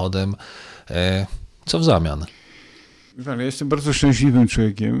samochodem. Co w zamian? Ja jestem bardzo szczęśliwym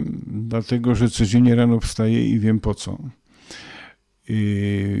człowiekiem, dlatego że codziennie rano wstaję i wiem po co.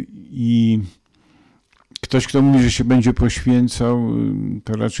 I ktoś, kto mówi, że się będzie poświęcał,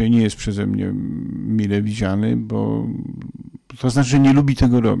 to raczej nie jest przeze mnie mile widziany, bo to znaczy, że nie lubi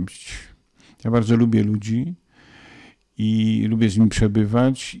tego robić. Ja bardzo lubię ludzi i lubię z nimi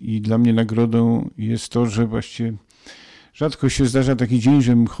przebywać i dla mnie nagrodą jest to, że właściwie rzadko się zdarza taki dzień,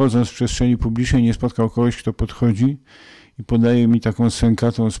 żebym chodząc w przestrzeni publicznej nie spotkał kogoś, kto podchodzi i podaje mi taką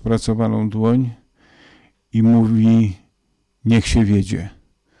sękatą, spracowaną dłoń i mówi: niech się wiedzie.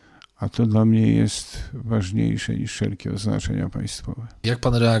 A to dla mnie jest ważniejsze niż wszelkie oznaczenia państwowe. Jak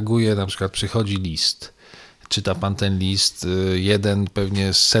pan reaguje, na przykład przychodzi list, czyta pan ten list, jeden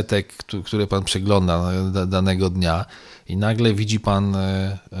pewnie z setek, które pan przegląda danego dnia i nagle widzi pan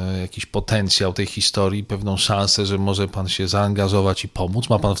jakiś potencjał tej historii, pewną szansę, że może pan się zaangażować i pomóc?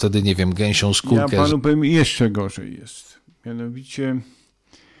 Ma pan wtedy, nie wiem, gęsią skórkę? Ja panu powiem, jeszcze gorzej jest. Mianowicie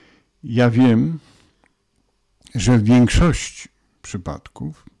ja wiem, że w większości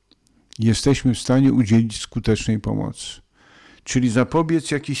przypadków jesteśmy w stanie udzielić skutecznej pomocy. Czyli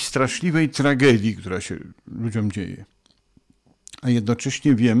zapobiec jakiejś straszliwej tragedii, która się ludziom dzieje. A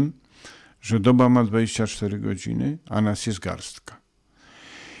jednocześnie wiem, że doba ma 24 godziny, a nas jest garstka.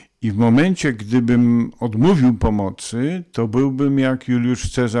 I w momencie, gdybym odmówił pomocy, to byłbym jak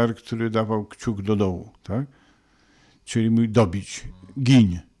Juliusz Cezar, który dawał kciuk do dołu, tak? Czyli mój dobić,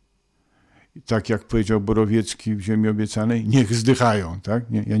 giń. Tak jak powiedział Borowiecki w Ziemi Obiecanej, niech zdychają, tak?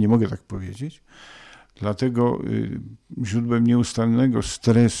 Ja nie mogę tak powiedzieć. Dlatego źródłem nieustannego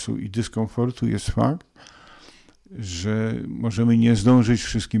stresu i dyskomfortu jest fakt, że możemy nie zdążyć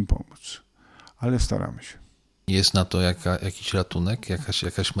wszystkim pomóc, ale staramy się. Jest na to jakiś ratunek,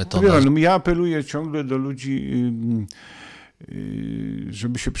 jakaś metoda? Ja apeluję ciągle do ludzi,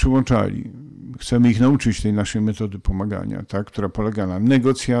 żeby się przyłączali. Chcemy ich nauczyć tej naszej metody pomagania, tak, która polega na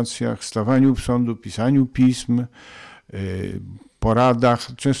negocjacjach, stawaniu w sądu, pisaniu pism,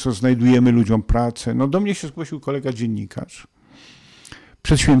 poradach. Często znajdujemy ludziom pracę. No, do mnie się zgłosił kolega dziennikarz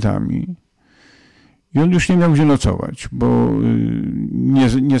przed świętami i on już nie miał gdzie nocować, bo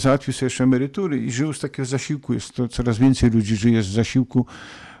nie załatwił sobie jeszcze emerytury i żył z takiego zasiłku. Jest to coraz więcej ludzi żyje z zasiłku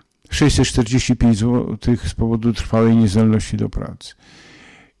 645 zł z powodu trwałej niezdolności do pracy.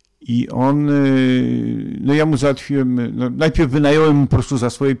 I on, no ja mu załatwiłem, najpierw wynająłem mu po prostu za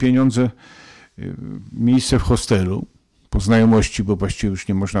swoje pieniądze miejsce w hostelu, po znajomości, bo właściwie już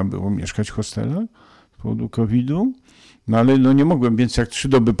nie można było mieszkać w hostelach z powodu COVID-u. No ale nie mogłem więc jak 3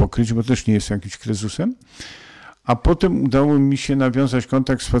 doby pokryć, bo też nie jestem jakimś krezusem. A potem udało mi się nawiązać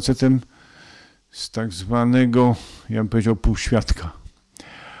kontakt z facetem z tak zwanego, ja bym powiedział, półświadka,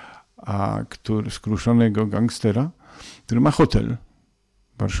 skruszonego gangstera, który ma hotel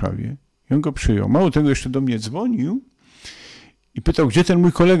w Warszawie. I on go przyjął. Mało tego, jeszcze do mnie dzwonił i pytał, gdzie ten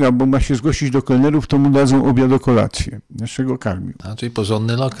mój kolega, bo ma się zgłosić do kelnerów, to mu dadzą obiad o kolację. Jeszcze go karmił. Czyli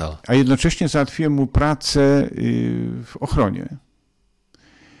porządny lokal. A jednocześnie załatwiłem mu pracę w ochronie.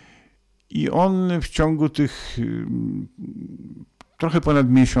 I on w ciągu tych trochę ponad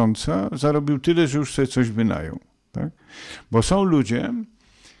miesiąca zarobił tyle, że już sobie coś wynajął. Tak? Bo są ludzie,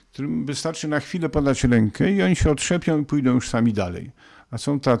 którym wystarczy na chwilę podać rękę i oni się otrzepią i pójdą już sami dalej. A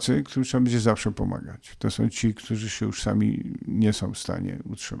są tacy, którym trzeba będzie zawsze pomagać. To są ci, którzy się już sami nie są w stanie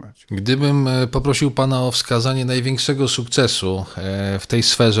utrzymać. Gdybym poprosił pana o wskazanie największego sukcesu w tej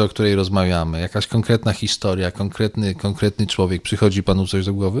sferze, o której rozmawiamy, jakaś konkretna historia, konkretny człowiek, przychodzi panu coś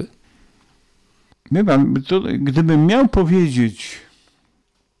do głowy? Gdybym miał powiedzieć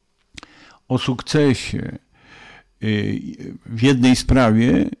o sukcesie w jednej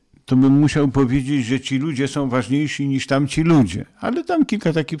sprawie, to bym musiał powiedzieć, że ci ludzie są ważniejsi niż tamci ludzie. Ale dam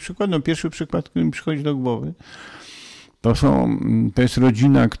kilka takich przykładów. Pierwszy przykład, który mi przychodzi do głowy, to jest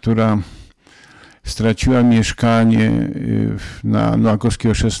rodzina, która straciła mieszkanie na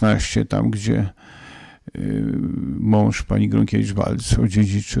Nowakowskiego 16, tam gdzie mąż pani Gronkiewicz-Waltz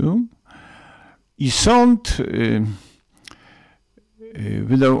odziedziczył. I sąd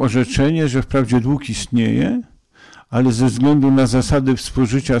wydał orzeczenie, że wprawdzie dług istnieje, ale ze względu na zasady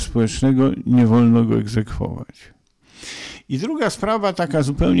współżycia społecznego nie wolno go egzekwować. I druga sprawa, taka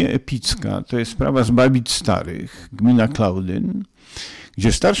zupełnie epicka, to jest sprawa z Babic Starych, gmina Klaudyn,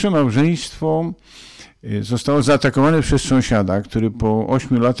 gdzie starsze małżeństwo zostało zaatakowane przez sąsiada, który po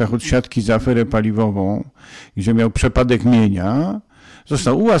 8 latach od siatki za aferę paliwową, gdzie miał przepadek mienia,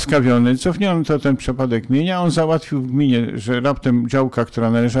 został ułaskawiony, cofniono ten przepadek mienia, on załatwił w gminie, że raptem działka,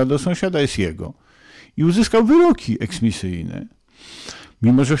 która należała do sąsiada, jest jego. I uzyskał wyroki eksmisyjne.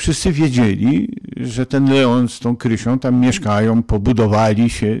 Mimo że wszyscy wiedzieli, że ten Leon z tą Krysią tam mieszkają, pobudowali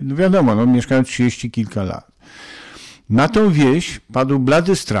się, wiadomo, mieszkają 30 kilka lat. Na tą wieś padł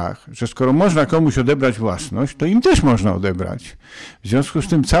blady strach, że skoro można komuś odebrać własność, to im też można odebrać. W związku z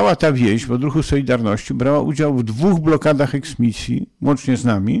tym cała ta wieś w odruchu Solidarności brała udział w 2 blokadach eksmisji, łącznie z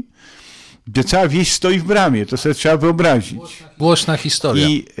nami, gdzie cała wieś stoi w bramie. To sobie trzeba wyobrazić. Głośna historia.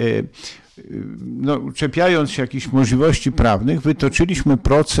 I czepiając się jakichś możliwości prawnych, wytoczyliśmy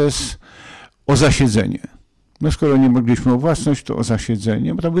proces o zasiedzenie. Skoro nie mogliśmy o własność, to o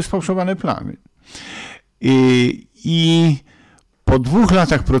zasiedzenie, bo tam były sfałszowane plany. I po 2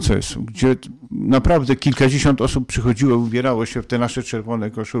 latach procesu, gdzie naprawdę kilkadziesiąt osób przychodziło, ubierało się w te nasze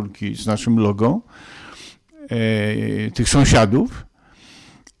czerwone koszulki z naszym logo, tych sąsiadów,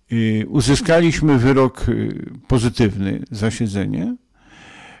 uzyskaliśmy wyrok pozytywny, zasiedzenie.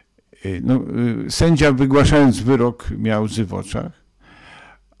 Sędzia, wygłaszając wyrok, miał łzy w oczach,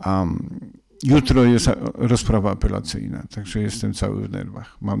 a jutro jest rozprawa apelacyjna, także jestem cały w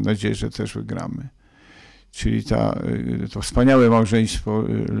nerwach. Mam nadzieję, że też wygramy. Czyli to wspaniałe małżeństwo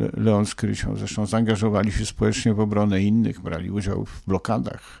Leon z Krysią, zresztą zaangażowali się społecznie w obronę innych, brali udział w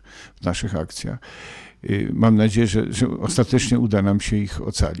blokadach, w naszych akcjach. Mam nadzieję, że ostatecznie uda nam się ich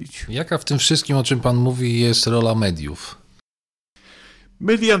ocalić. Jaka w tym wszystkim, o czym pan mówi, jest rola mediów?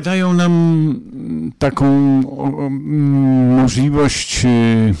 Media dają nam taką możliwość,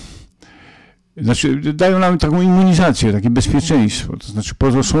 dają nam taką immunizację, takie bezpieczeństwo. To znaczy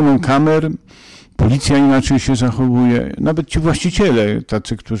poza osłoną kamer policja inaczej się zachowuje. Nawet ci właściciele,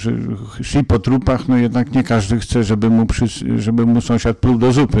 tacy, którzy szli po trupach, jednak nie każdy chce, żeby mu sąsiad pluł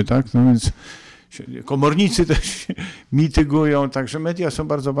do zupy, tak? Więc komornicy też się mitygują, także media są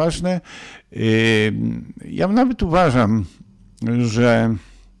bardzo ważne. Ja nawet uważam, że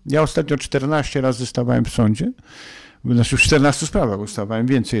ja ostatnio 14 razy stawałem w sądzie, w 14 sprawach ustawałem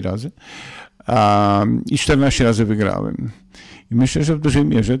więcej razy i 14 razy wygrałem. I myślę, że w dużej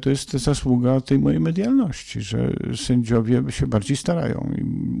mierze to jest zasługa tej mojej medialności, że sędziowie się bardziej starają i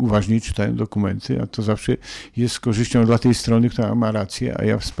uważniej czytają dokumenty, a to zawsze jest z korzyścią dla tej strony, która ma rację, a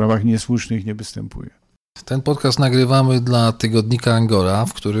ja w sprawach niesłusznych nie występuję. Ten podcast nagrywamy dla tygodnika Angora,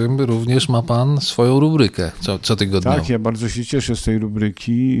 w którym również ma pan swoją rubrykę cotygodniową. Tak, ja bardzo się cieszę z tej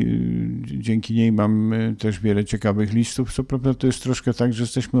rubryki. Dzięki niej mam też wiele ciekawych listów. Co prawda to jest troszkę tak, że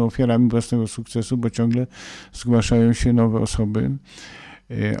jesteśmy ofiarami własnego sukcesu, bo ciągle zgłaszają się nowe osoby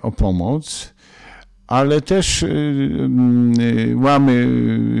o pomoc. Ale też łamy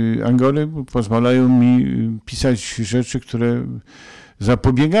Angory pozwalają mi pisać rzeczy, które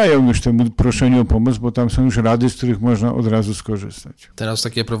zapobiegają już temu proszeniu o pomoc, bo tam są już rady, z których można od razu skorzystać. Teraz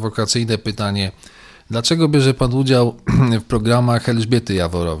takie prowokacyjne pytanie. Dlaczego bierze pan udział w programach Elżbiety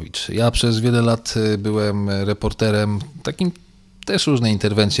Jaworowicz? Ja przez wiele lat byłem reporterem, takim też różne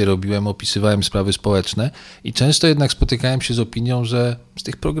interwencje robiłem, opisywałem sprawy społeczne i często jednak spotykałem się z opinią, że z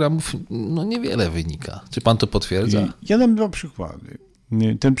tych programów niewiele wynika. Czy pan to potwierdza? Ja dam 2 przykłady.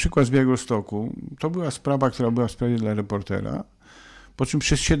 Ten przykład z Białegostoku, to była sprawa, która była w sprawie dla reportera, po czym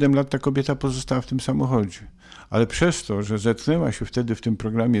przez 7 lat ta kobieta pozostała w tym samochodzie. Ale przez to, że zetknęła się wtedy w tym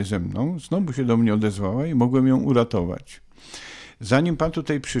programie ze mną, znowu się do mnie odezwała i mogłem ją uratować. Zanim pan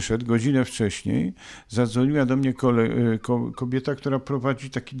tutaj przyszedł, godzinę wcześniej, zadzwoniła do mnie kobieta, która prowadzi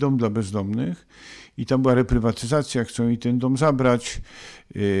taki dom dla bezdomnych i tam była reprywatyzacja, chcą jej ten dom zabrać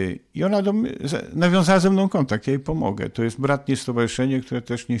i ona nawiązała ze mną kontakt, ja jej pomogę. To jest bratnie stowarzyszenie, które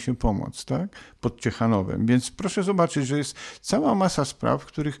też niesie pomoc, tak? Pod Ciechanowem. Więc proszę zobaczyć, że jest cała masa spraw, w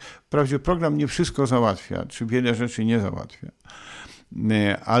których wprawdzie program nie wszystko załatwia, czy wiele rzeczy nie załatwia,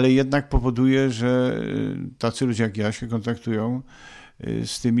 ale jednak powoduje, że tacy ludzie jak ja się kontaktują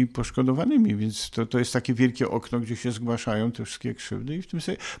z tymi poszkodowanymi, więc to jest takie wielkie okno, gdzie się zgłaszają te wszystkie krzywdy i w tym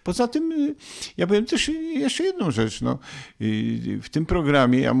sobie... Poza tym ja powiem też jeszcze jedną rzecz, w tym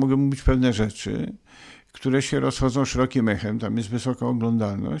programie ja mogę mówić pewne rzeczy, które się rozchodzą szerokim echem, tam jest wysoka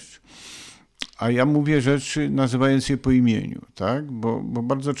oglądalność, a ja mówię rzeczy nazywając je po imieniu, tak, bo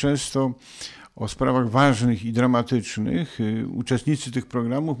bardzo często o sprawach ważnych i dramatycznych uczestnicy tych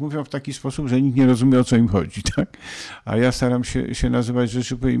programów mówią w taki sposób, że nikt nie rozumie, o co im chodzi, tak? A ja staram się nazywać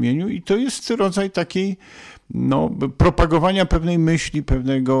rzeczy po imieniu i to jest rodzaj takiej propagowania pewnej myśli,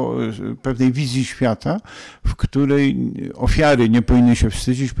 pewnej wizji świata, w której ofiary nie powinny się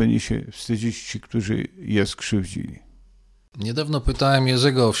wstydzić, powinni się wstydzić ci, którzy je skrzywdzili. Niedawno pytałem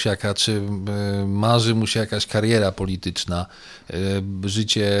Jerzego Owsiaka, czy marzy mu się jakaś kariera polityczna,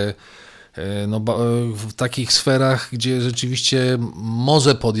 życie w takich sferach, gdzie rzeczywiście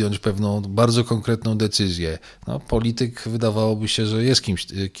może podjąć pewną bardzo konkretną decyzję. Polityk wydawałoby się, że jest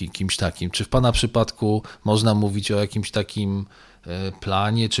kimś takim. Czy w pana przypadku można mówić o jakimś takim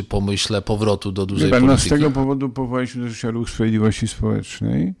planie czy pomyśle powrotu do dużej polityki? Z tego powodu powołaliśmy do życia Ruch Sprawiedliwości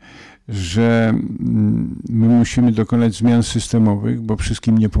Społecznej, że my musimy dokonać zmian systemowych, bo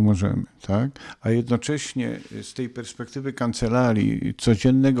wszystkim nie pomożemy, tak? A jednocześnie z tej perspektywy kancelarii,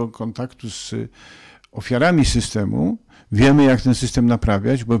 codziennego kontaktu z ofiarami systemu, wiemy, jak ten system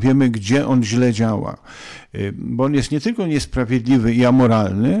naprawiać, bo wiemy, gdzie on źle działa. Bo on jest nie tylko niesprawiedliwy i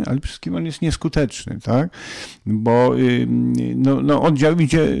amoralny, ale przede wszystkim on jest nieskuteczny, tak? Bo oddział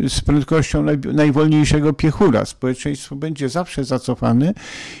idzie z prędkością najwolniejszego piechura. Społeczeństwo będzie zawsze zacofane,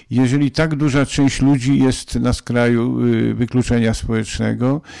 jeżeli tak duża część ludzi jest na skraju wykluczenia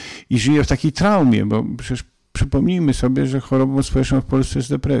społecznego i żyje w takiej traumie, bo przecież przypomnijmy sobie, że chorobą społeczną w Polsce jest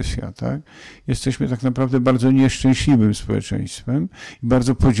depresja, tak? Jesteśmy tak naprawdę bardzo nieszczęśliwym społeczeństwem,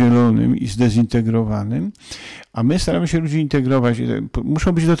 bardzo podzielonym i zdezintegrowanym, a my staramy się ludzi integrować.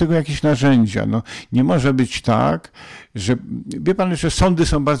 Muszą być do tego jakieś narzędzia. Nie może być tak, że... Wie pan, że sądy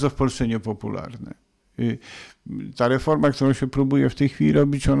są bardzo w Polsce niepopularne. Ta reforma, którą się próbuje w tej chwili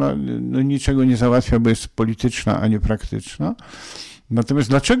robić, ona niczego nie załatwia, bo jest polityczna, a nie praktyczna. Natomiast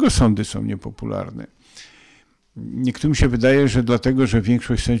dlaczego sądy są niepopularne? Niektórym się wydaje, że dlatego, że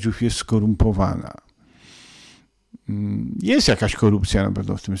większość sędziów jest skorumpowana. Jest jakaś korupcja na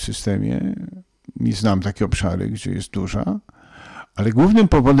pewno w tym systemie i znam takie obszary, gdzie jest duża, ale głównym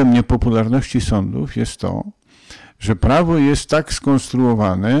powodem niepopularności sądów jest to, że prawo jest tak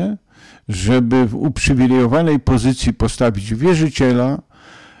skonstruowane, żeby w uprzywilejowanej pozycji postawić wierzyciela,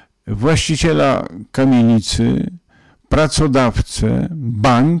 właściciela kamienicy, pracodawcę,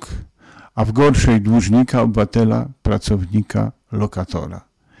 bank, a w gorszej dłużnika, obywatela, pracownika, lokatora.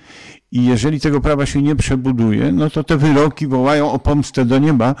 I jeżeli tego prawa się nie przebuduje, to te wyroki wołają o pomstę do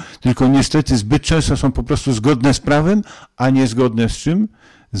nieba, tylko niestety zbyt często są po prostu zgodne z prawem, a nie zgodne z czym?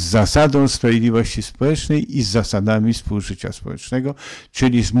 Z zasadą sprawiedliwości społecznej i z zasadami współżycia społecznego,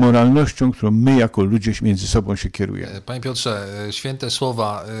 czyli z moralnością, którą my jako ludzie między sobą się kierujemy. Panie Piotrze, święte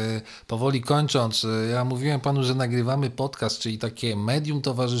słowa. Powoli kończąc, ja mówiłem panu, że nagrywamy podcast, czyli takie medium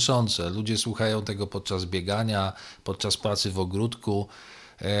towarzyszące. Ludzie słuchają tego podczas biegania, podczas pracy w ogródku.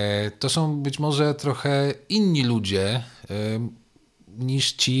 To są być może trochę inni ludzie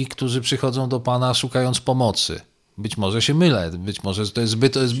niż ci, którzy przychodzą do pana szukając pomocy. Być może się mylę, być może to jest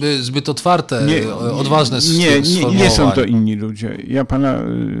zbyt otwarte, odważne sformułowanie. Nie, nie, nie, nie, nie, nie, nie, nie, nie, nie, nie, nie, nie, nie, nie są to inni ludzie. Ja pana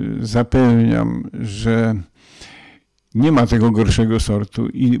zapewniam, że Nie ma tego gorszego sortu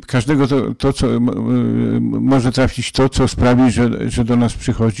i każdego to co może trafić to, co sprawi, że do nas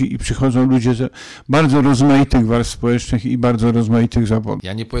przychodzi i przychodzą ludzie z bardzo rozmaitych warstw społecznych i bardzo rozmaitych zawodów.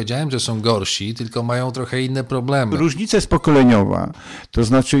 Ja nie powiedziałem, że są gorsi, tylko mają trochę inne problemy. Różnica jest pokoleniowa. To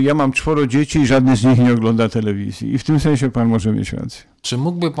znaczy ja mam 4 dzieci i żadne z nich nie ogląda telewizji i w tym sensie pan może mieć rację. Czy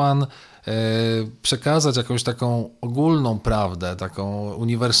mógłby pan przekazać jakąś taką ogólną prawdę, taką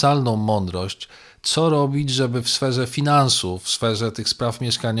uniwersalną mądrość, co robić, żeby w sferze finansów, w sferze tych spraw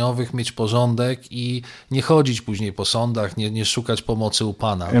mieszkaniowych mieć porządek i nie chodzić później po sądach, nie szukać pomocy u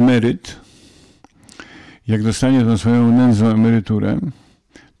pana? Emeryt, jak dostanie tą swoją nędzną emeryturę,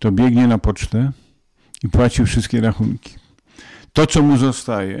 to biegnie na pocztę i płaci wszystkie rachunki. To, co mu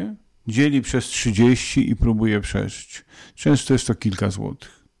zostaje, dzieli przez 30 i próbuje przeżyć. Często jest to kilka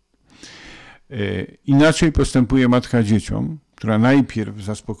złotych. Inaczej postępuje matka dzieciom, która najpierw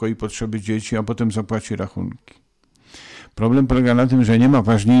zaspokoi potrzeby dzieci, a potem zapłaci rachunki. Problem polega na tym, że nie ma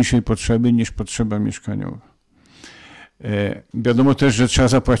ważniejszej potrzeby niż potrzeba mieszkaniowa. Wiadomo też, że trzeba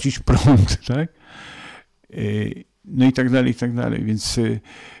zapłacić prąd, tak? No i tak dalej, i tak dalej. Więc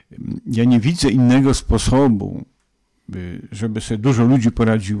ja nie widzę innego sposobu, żeby sobie dużo ludzi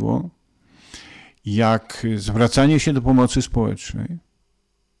poradziło, jak zwracanie się do pomocy społecznej,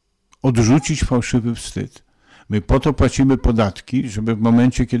 odrzucić fałszywy wstyd. My po to płacimy podatki, żeby w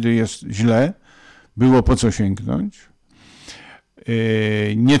momencie, kiedy jest źle, było po co sięgnąć,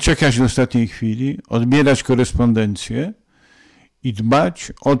 nie czekać do ostatniej chwili, odbierać korespondencję i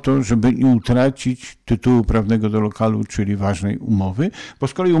dbać o to, żeby nie utracić tytułu prawnego do lokalu, czyli ważnej umowy, bo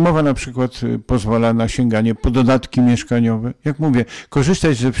z kolei umowa na przykład pozwala na sięganie po dodatki mieszkaniowe. Jak mówię,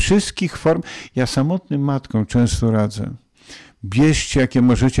 korzystać ze wszystkich form. Ja samotnym matkom często radzę. Bierzcie, jakie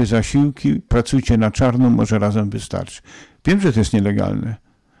możecie zasiłki, pracujcie na czarno, może razem wystarczy. Wiem, że to jest nielegalne,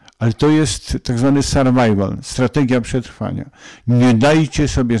 ale to jest tak zwany survival, strategia przetrwania. Nie dajcie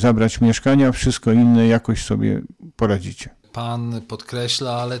sobie zabrać mieszkania, wszystko inne jakoś sobie poradzicie. Pan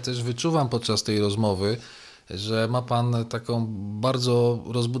podkreśla, ale też wyczuwam podczas tej rozmowy, że ma pan taką bardzo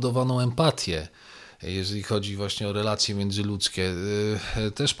rozbudowaną empatię, jeżeli chodzi właśnie o relacje międzyludzkie.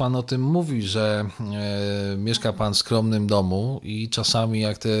 Też pan o tym mówi, że mieszka pan w skromnym domu i czasami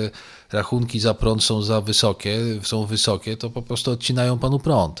jak te rachunki za prąd są wysokie, to po prostu odcinają panu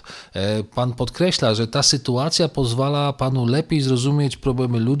prąd. Pan podkreśla, że ta sytuacja pozwala panu lepiej zrozumieć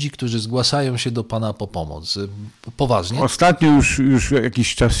problemy ludzi, którzy zgłaszają się do pana po pomoc. Poważnie? Ostatnio już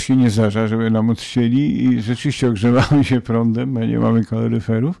jakiś czas się nie zdarza, żeby nam odcięli i rzeczywiście ogrzewamy się prądem, a nie mamy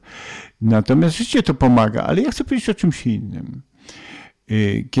kaloryferów. Natomiast rzeczywiście to pomaga, ale ja chcę powiedzieć o czymś innym.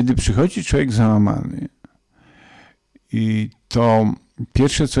 Kiedy przychodzi człowiek załamany, to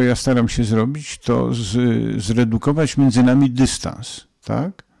pierwsze, co ja staram się zrobić, to zredukować między nami dystans,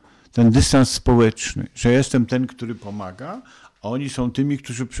 tak? Ten dystans społeczny, że ja jestem ten, który pomaga, a oni są tymi,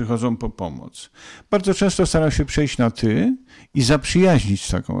 którzy przychodzą po pomoc. Bardzo często staram się przejść na ty i zaprzyjaźnić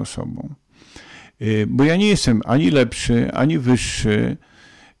z taką osobą. Bo ja nie jestem ani lepszy, ani wyższy,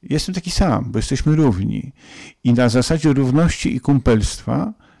 jestem taki sam, bo jesteśmy równi. I na zasadzie równości i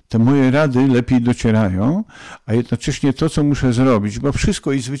kumpelstwa te moje rady lepiej docierają, a jednocześnie to, co muszę zrobić, bo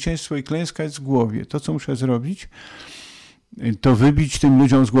wszystko i zwycięstwo i klęska jest w głowie. To, co muszę zrobić, to wybić tym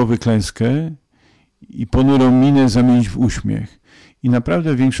ludziom z głowy klęskę i ponurą minę zamienić w uśmiech. I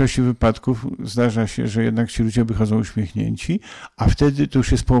naprawdę w większości wypadków zdarza się, że jednak ci ludzie wychodzą uśmiechnięci, a wtedy to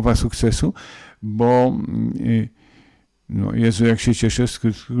już jest połowa sukcesu, bo no Jezu, jak się cieszę z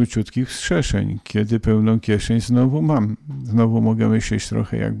króciutkich wskrzeszeń, kiedy pełną kieszeń znowu mam. Znowu mogę myśleć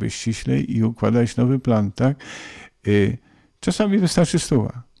trochę jakby ściślej i układać nowy plan, tak? Czasami wystarczy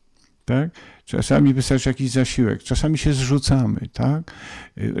 100, tak? Czasami wystarczy jakiś zasiłek, czasami się zrzucamy, tak?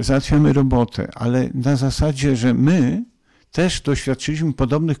 Załatwiamy robotę, ale na zasadzie, że my też doświadczyliśmy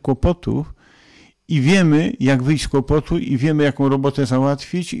podobnych kłopotów i wiemy, jak wyjść z kłopotu i wiemy, jaką robotę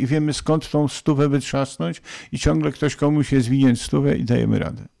załatwić i wiemy, skąd tą 100 wytrzasnąć i ciągle ktoś komuś jest winien 100 i dajemy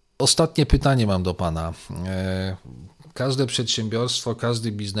radę. Ostatnie pytanie mam do pana. Każde przedsiębiorstwo,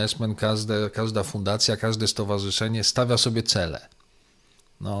 każdy biznesmen, każda fundacja, każde stowarzyszenie stawia sobie cele.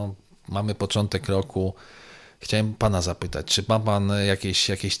 No, mamy początek roku. Chciałem pana zapytać, czy ma pan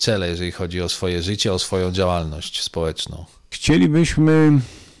jakieś cele, jeżeli chodzi o swoje życie, o swoją działalność społeczną? Chcielibyśmy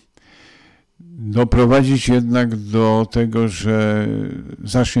doprowadzić jednak do tego, że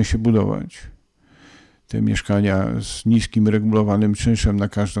zacznie się budować te mieszkania z niskim, regulowanym czynszem na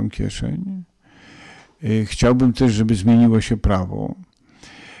każdą kieszeń. Chciałbym też, żeby zmieniło się prawo,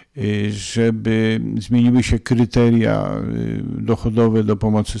 żeby zmieniły się kryteria dochodowe do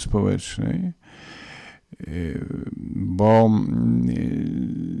pomocy społecznej, bo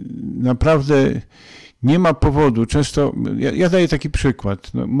naprawdę nie ma powodu. Często, ja daję taki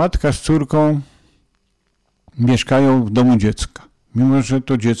przykład. Matka z córką mieszkają w domu dziecka. Mimo że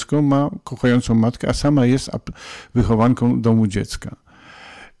to dziecko ma kochającą matkę, a sama jest wychowanką domu dziecka.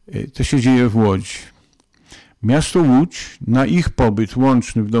 To się dzieje w Łodzi. Miasto Łódź na ich pobyt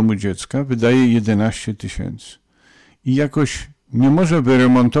łączny w domu dziecka wydaje 11 000. I jakoś nie może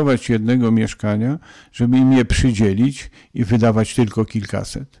wyremontować jednego mieszkania, żeby im je przydzielić i wydawać tylko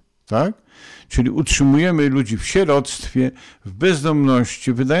kilkaset. Tak? Czyli utrzymujemy ludzi w sieroctwie, w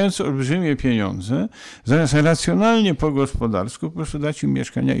bezdomności, wydając olbrzymie pieniądze, zamiast racjonalnie po gospodarsku po prostu dać im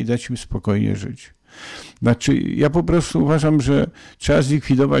mieszkania i dać im spokojnie żyć. Znaczy, ja po prostu uważam, że trzeba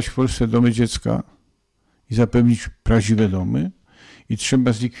zlikwidować w Polsce domy dziecka i zapewnić prawdziwe domy i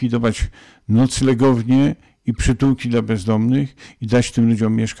trzeba zlikwidować noclegownie i przytułki dla bezdomnych i dać tym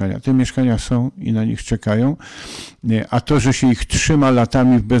ludziom mieszkania. Te mieszkania są i na nich czekają, a to, że się ich trzyma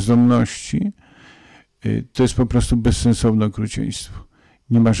latami w bezdomności, to jest po prostu bezsensowne okrucieństwo.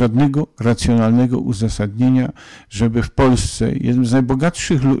 Nie ma żadnego racjonalnego uzasadnienia, żeby w Polsce, jednym z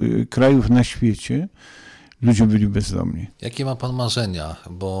najbogatszych krajów na świecie, ludzie byli bezdomni. Jakie ma pan marzenia?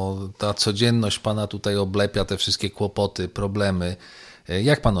 Bo ta codzienność pana tutaj oblepia, te wszystkie kłopoty, problemy.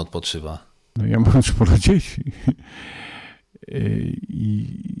 Jak pan odpoczywa? No ja mam sporo dzieci i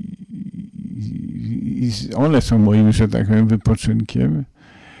one są moim, że tak powiem, wypoczynkiem.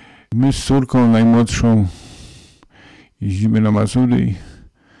 My z córką najmłodszą jeździmy na Mazury i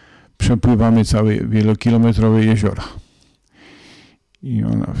przepływamy całe wielokilometrowe jeziora. I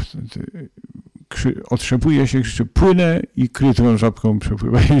ona wtedy otrzepuje się, krzyczy, płynę i krytą żabką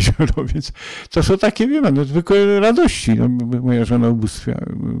przepływa jezioro, więc to są takie, wie pan, zwykłe radości. No, moja żona ubóstwia,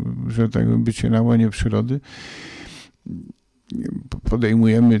 że tak bycie na łonie przyrody.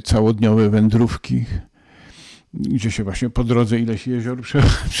 Podejmujemy całodniowe wędrówki, gdzie się właśnie po drodze ileś jezior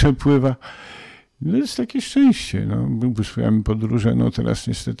przepływa. No jest takie szczęście. No, ubóstwiamy podróże, no teraz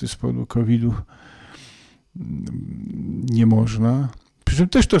niestety z powodu COVID-u nie można. Przy czym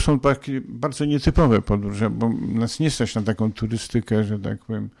też to są takie bardzo nietypowe podróże, bo nas nie stać na taką turystykę, że tak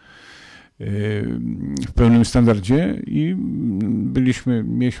powiem, w pełnym standardzie i byliśmy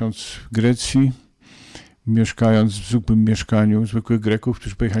miesiąc w Grecji, mieszkając w zwykłym mieszkaniu zwykłych Greków,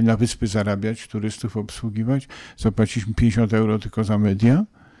 którzy pojechali na wyspy zarabiać, turystów obsługiwać. Zapłaciliśmy 50 euro tylko za media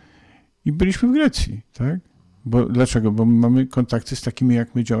i byliśmy w Grecji, tak? Dlaczego? Bo mamy kontakty z takimi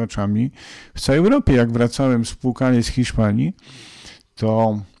jak my działaczami w całej Europie. Jak wracałem spłukany z Hiszpanii,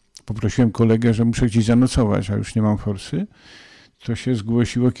 to poprosiłem kolegę, że muszę gdzieś zanocować, a już nie mam forsy, to się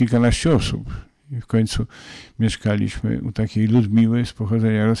zgłosiło kilkanaście osób. I w końcu mieszkaliśmy u takiej Ludmiły z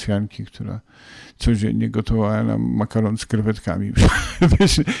pochodzenia Rosjanki, która codziennie gotowała nam makaron z krewetkami.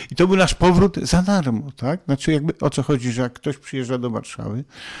 I to był nasz powrót za darmo, tak? Znaczy jakby o co chodzi, że jak ktoś przyjeżdża do Warszawy,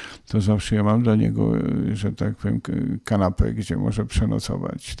 to zawsze ja mam dla niego, że tak powiem, kanapę, gdzie może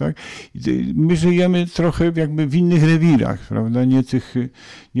przenocować, tak? I my żyjemy trochę jakby w innych rewirach, prawda?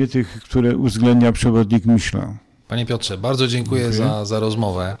 Nie tych, które uwzględnia przewodnik Michelin. Panie Piotrze, bardzo dziękuję. Za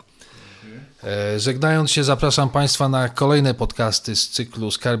rozmowę. Żegnając się, zapraszam Państwa na kolejne podcasty z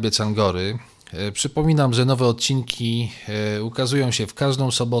cyklu Skarbiec Angory. Przypominam, że nowe odcinki ukazują się w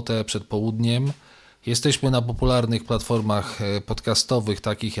każdą sobotę przed południem. Jesteśmy na popularnych platformach podcastowych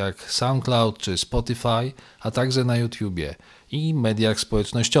takich jak SoundCloud czy Spotify, a także na YouTubie i mediach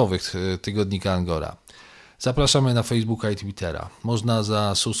społecznościowych tygodnika Angora. Zapraszamy na Facebooka i Twittera. Można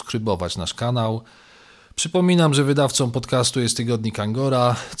zasubskrybować nasz kanał. Przypominam, że wydawcą podcastu jest tygodnik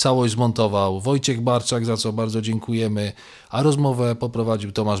Angora. Całość zmontował Wojciech Barczak, za co bardzo dziękujemy, a rozmowę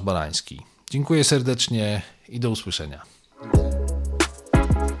poprowadził Tomasz Barański. Dziękuję serdecznie i do usłyszenia.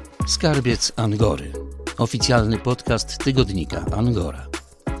 Skarbiec Angory. Oficjalny podcast tygodnika Angora.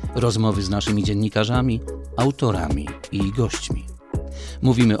 Rozmowy z naszymi dziennikarzami, autorami i gośćmi.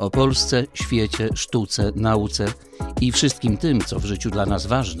 Mówimy o Polsce, świecie, sztuce, nauce i wszystkim tym, co w życiu dla nas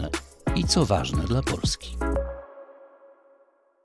ważne i co ważne dla Polski.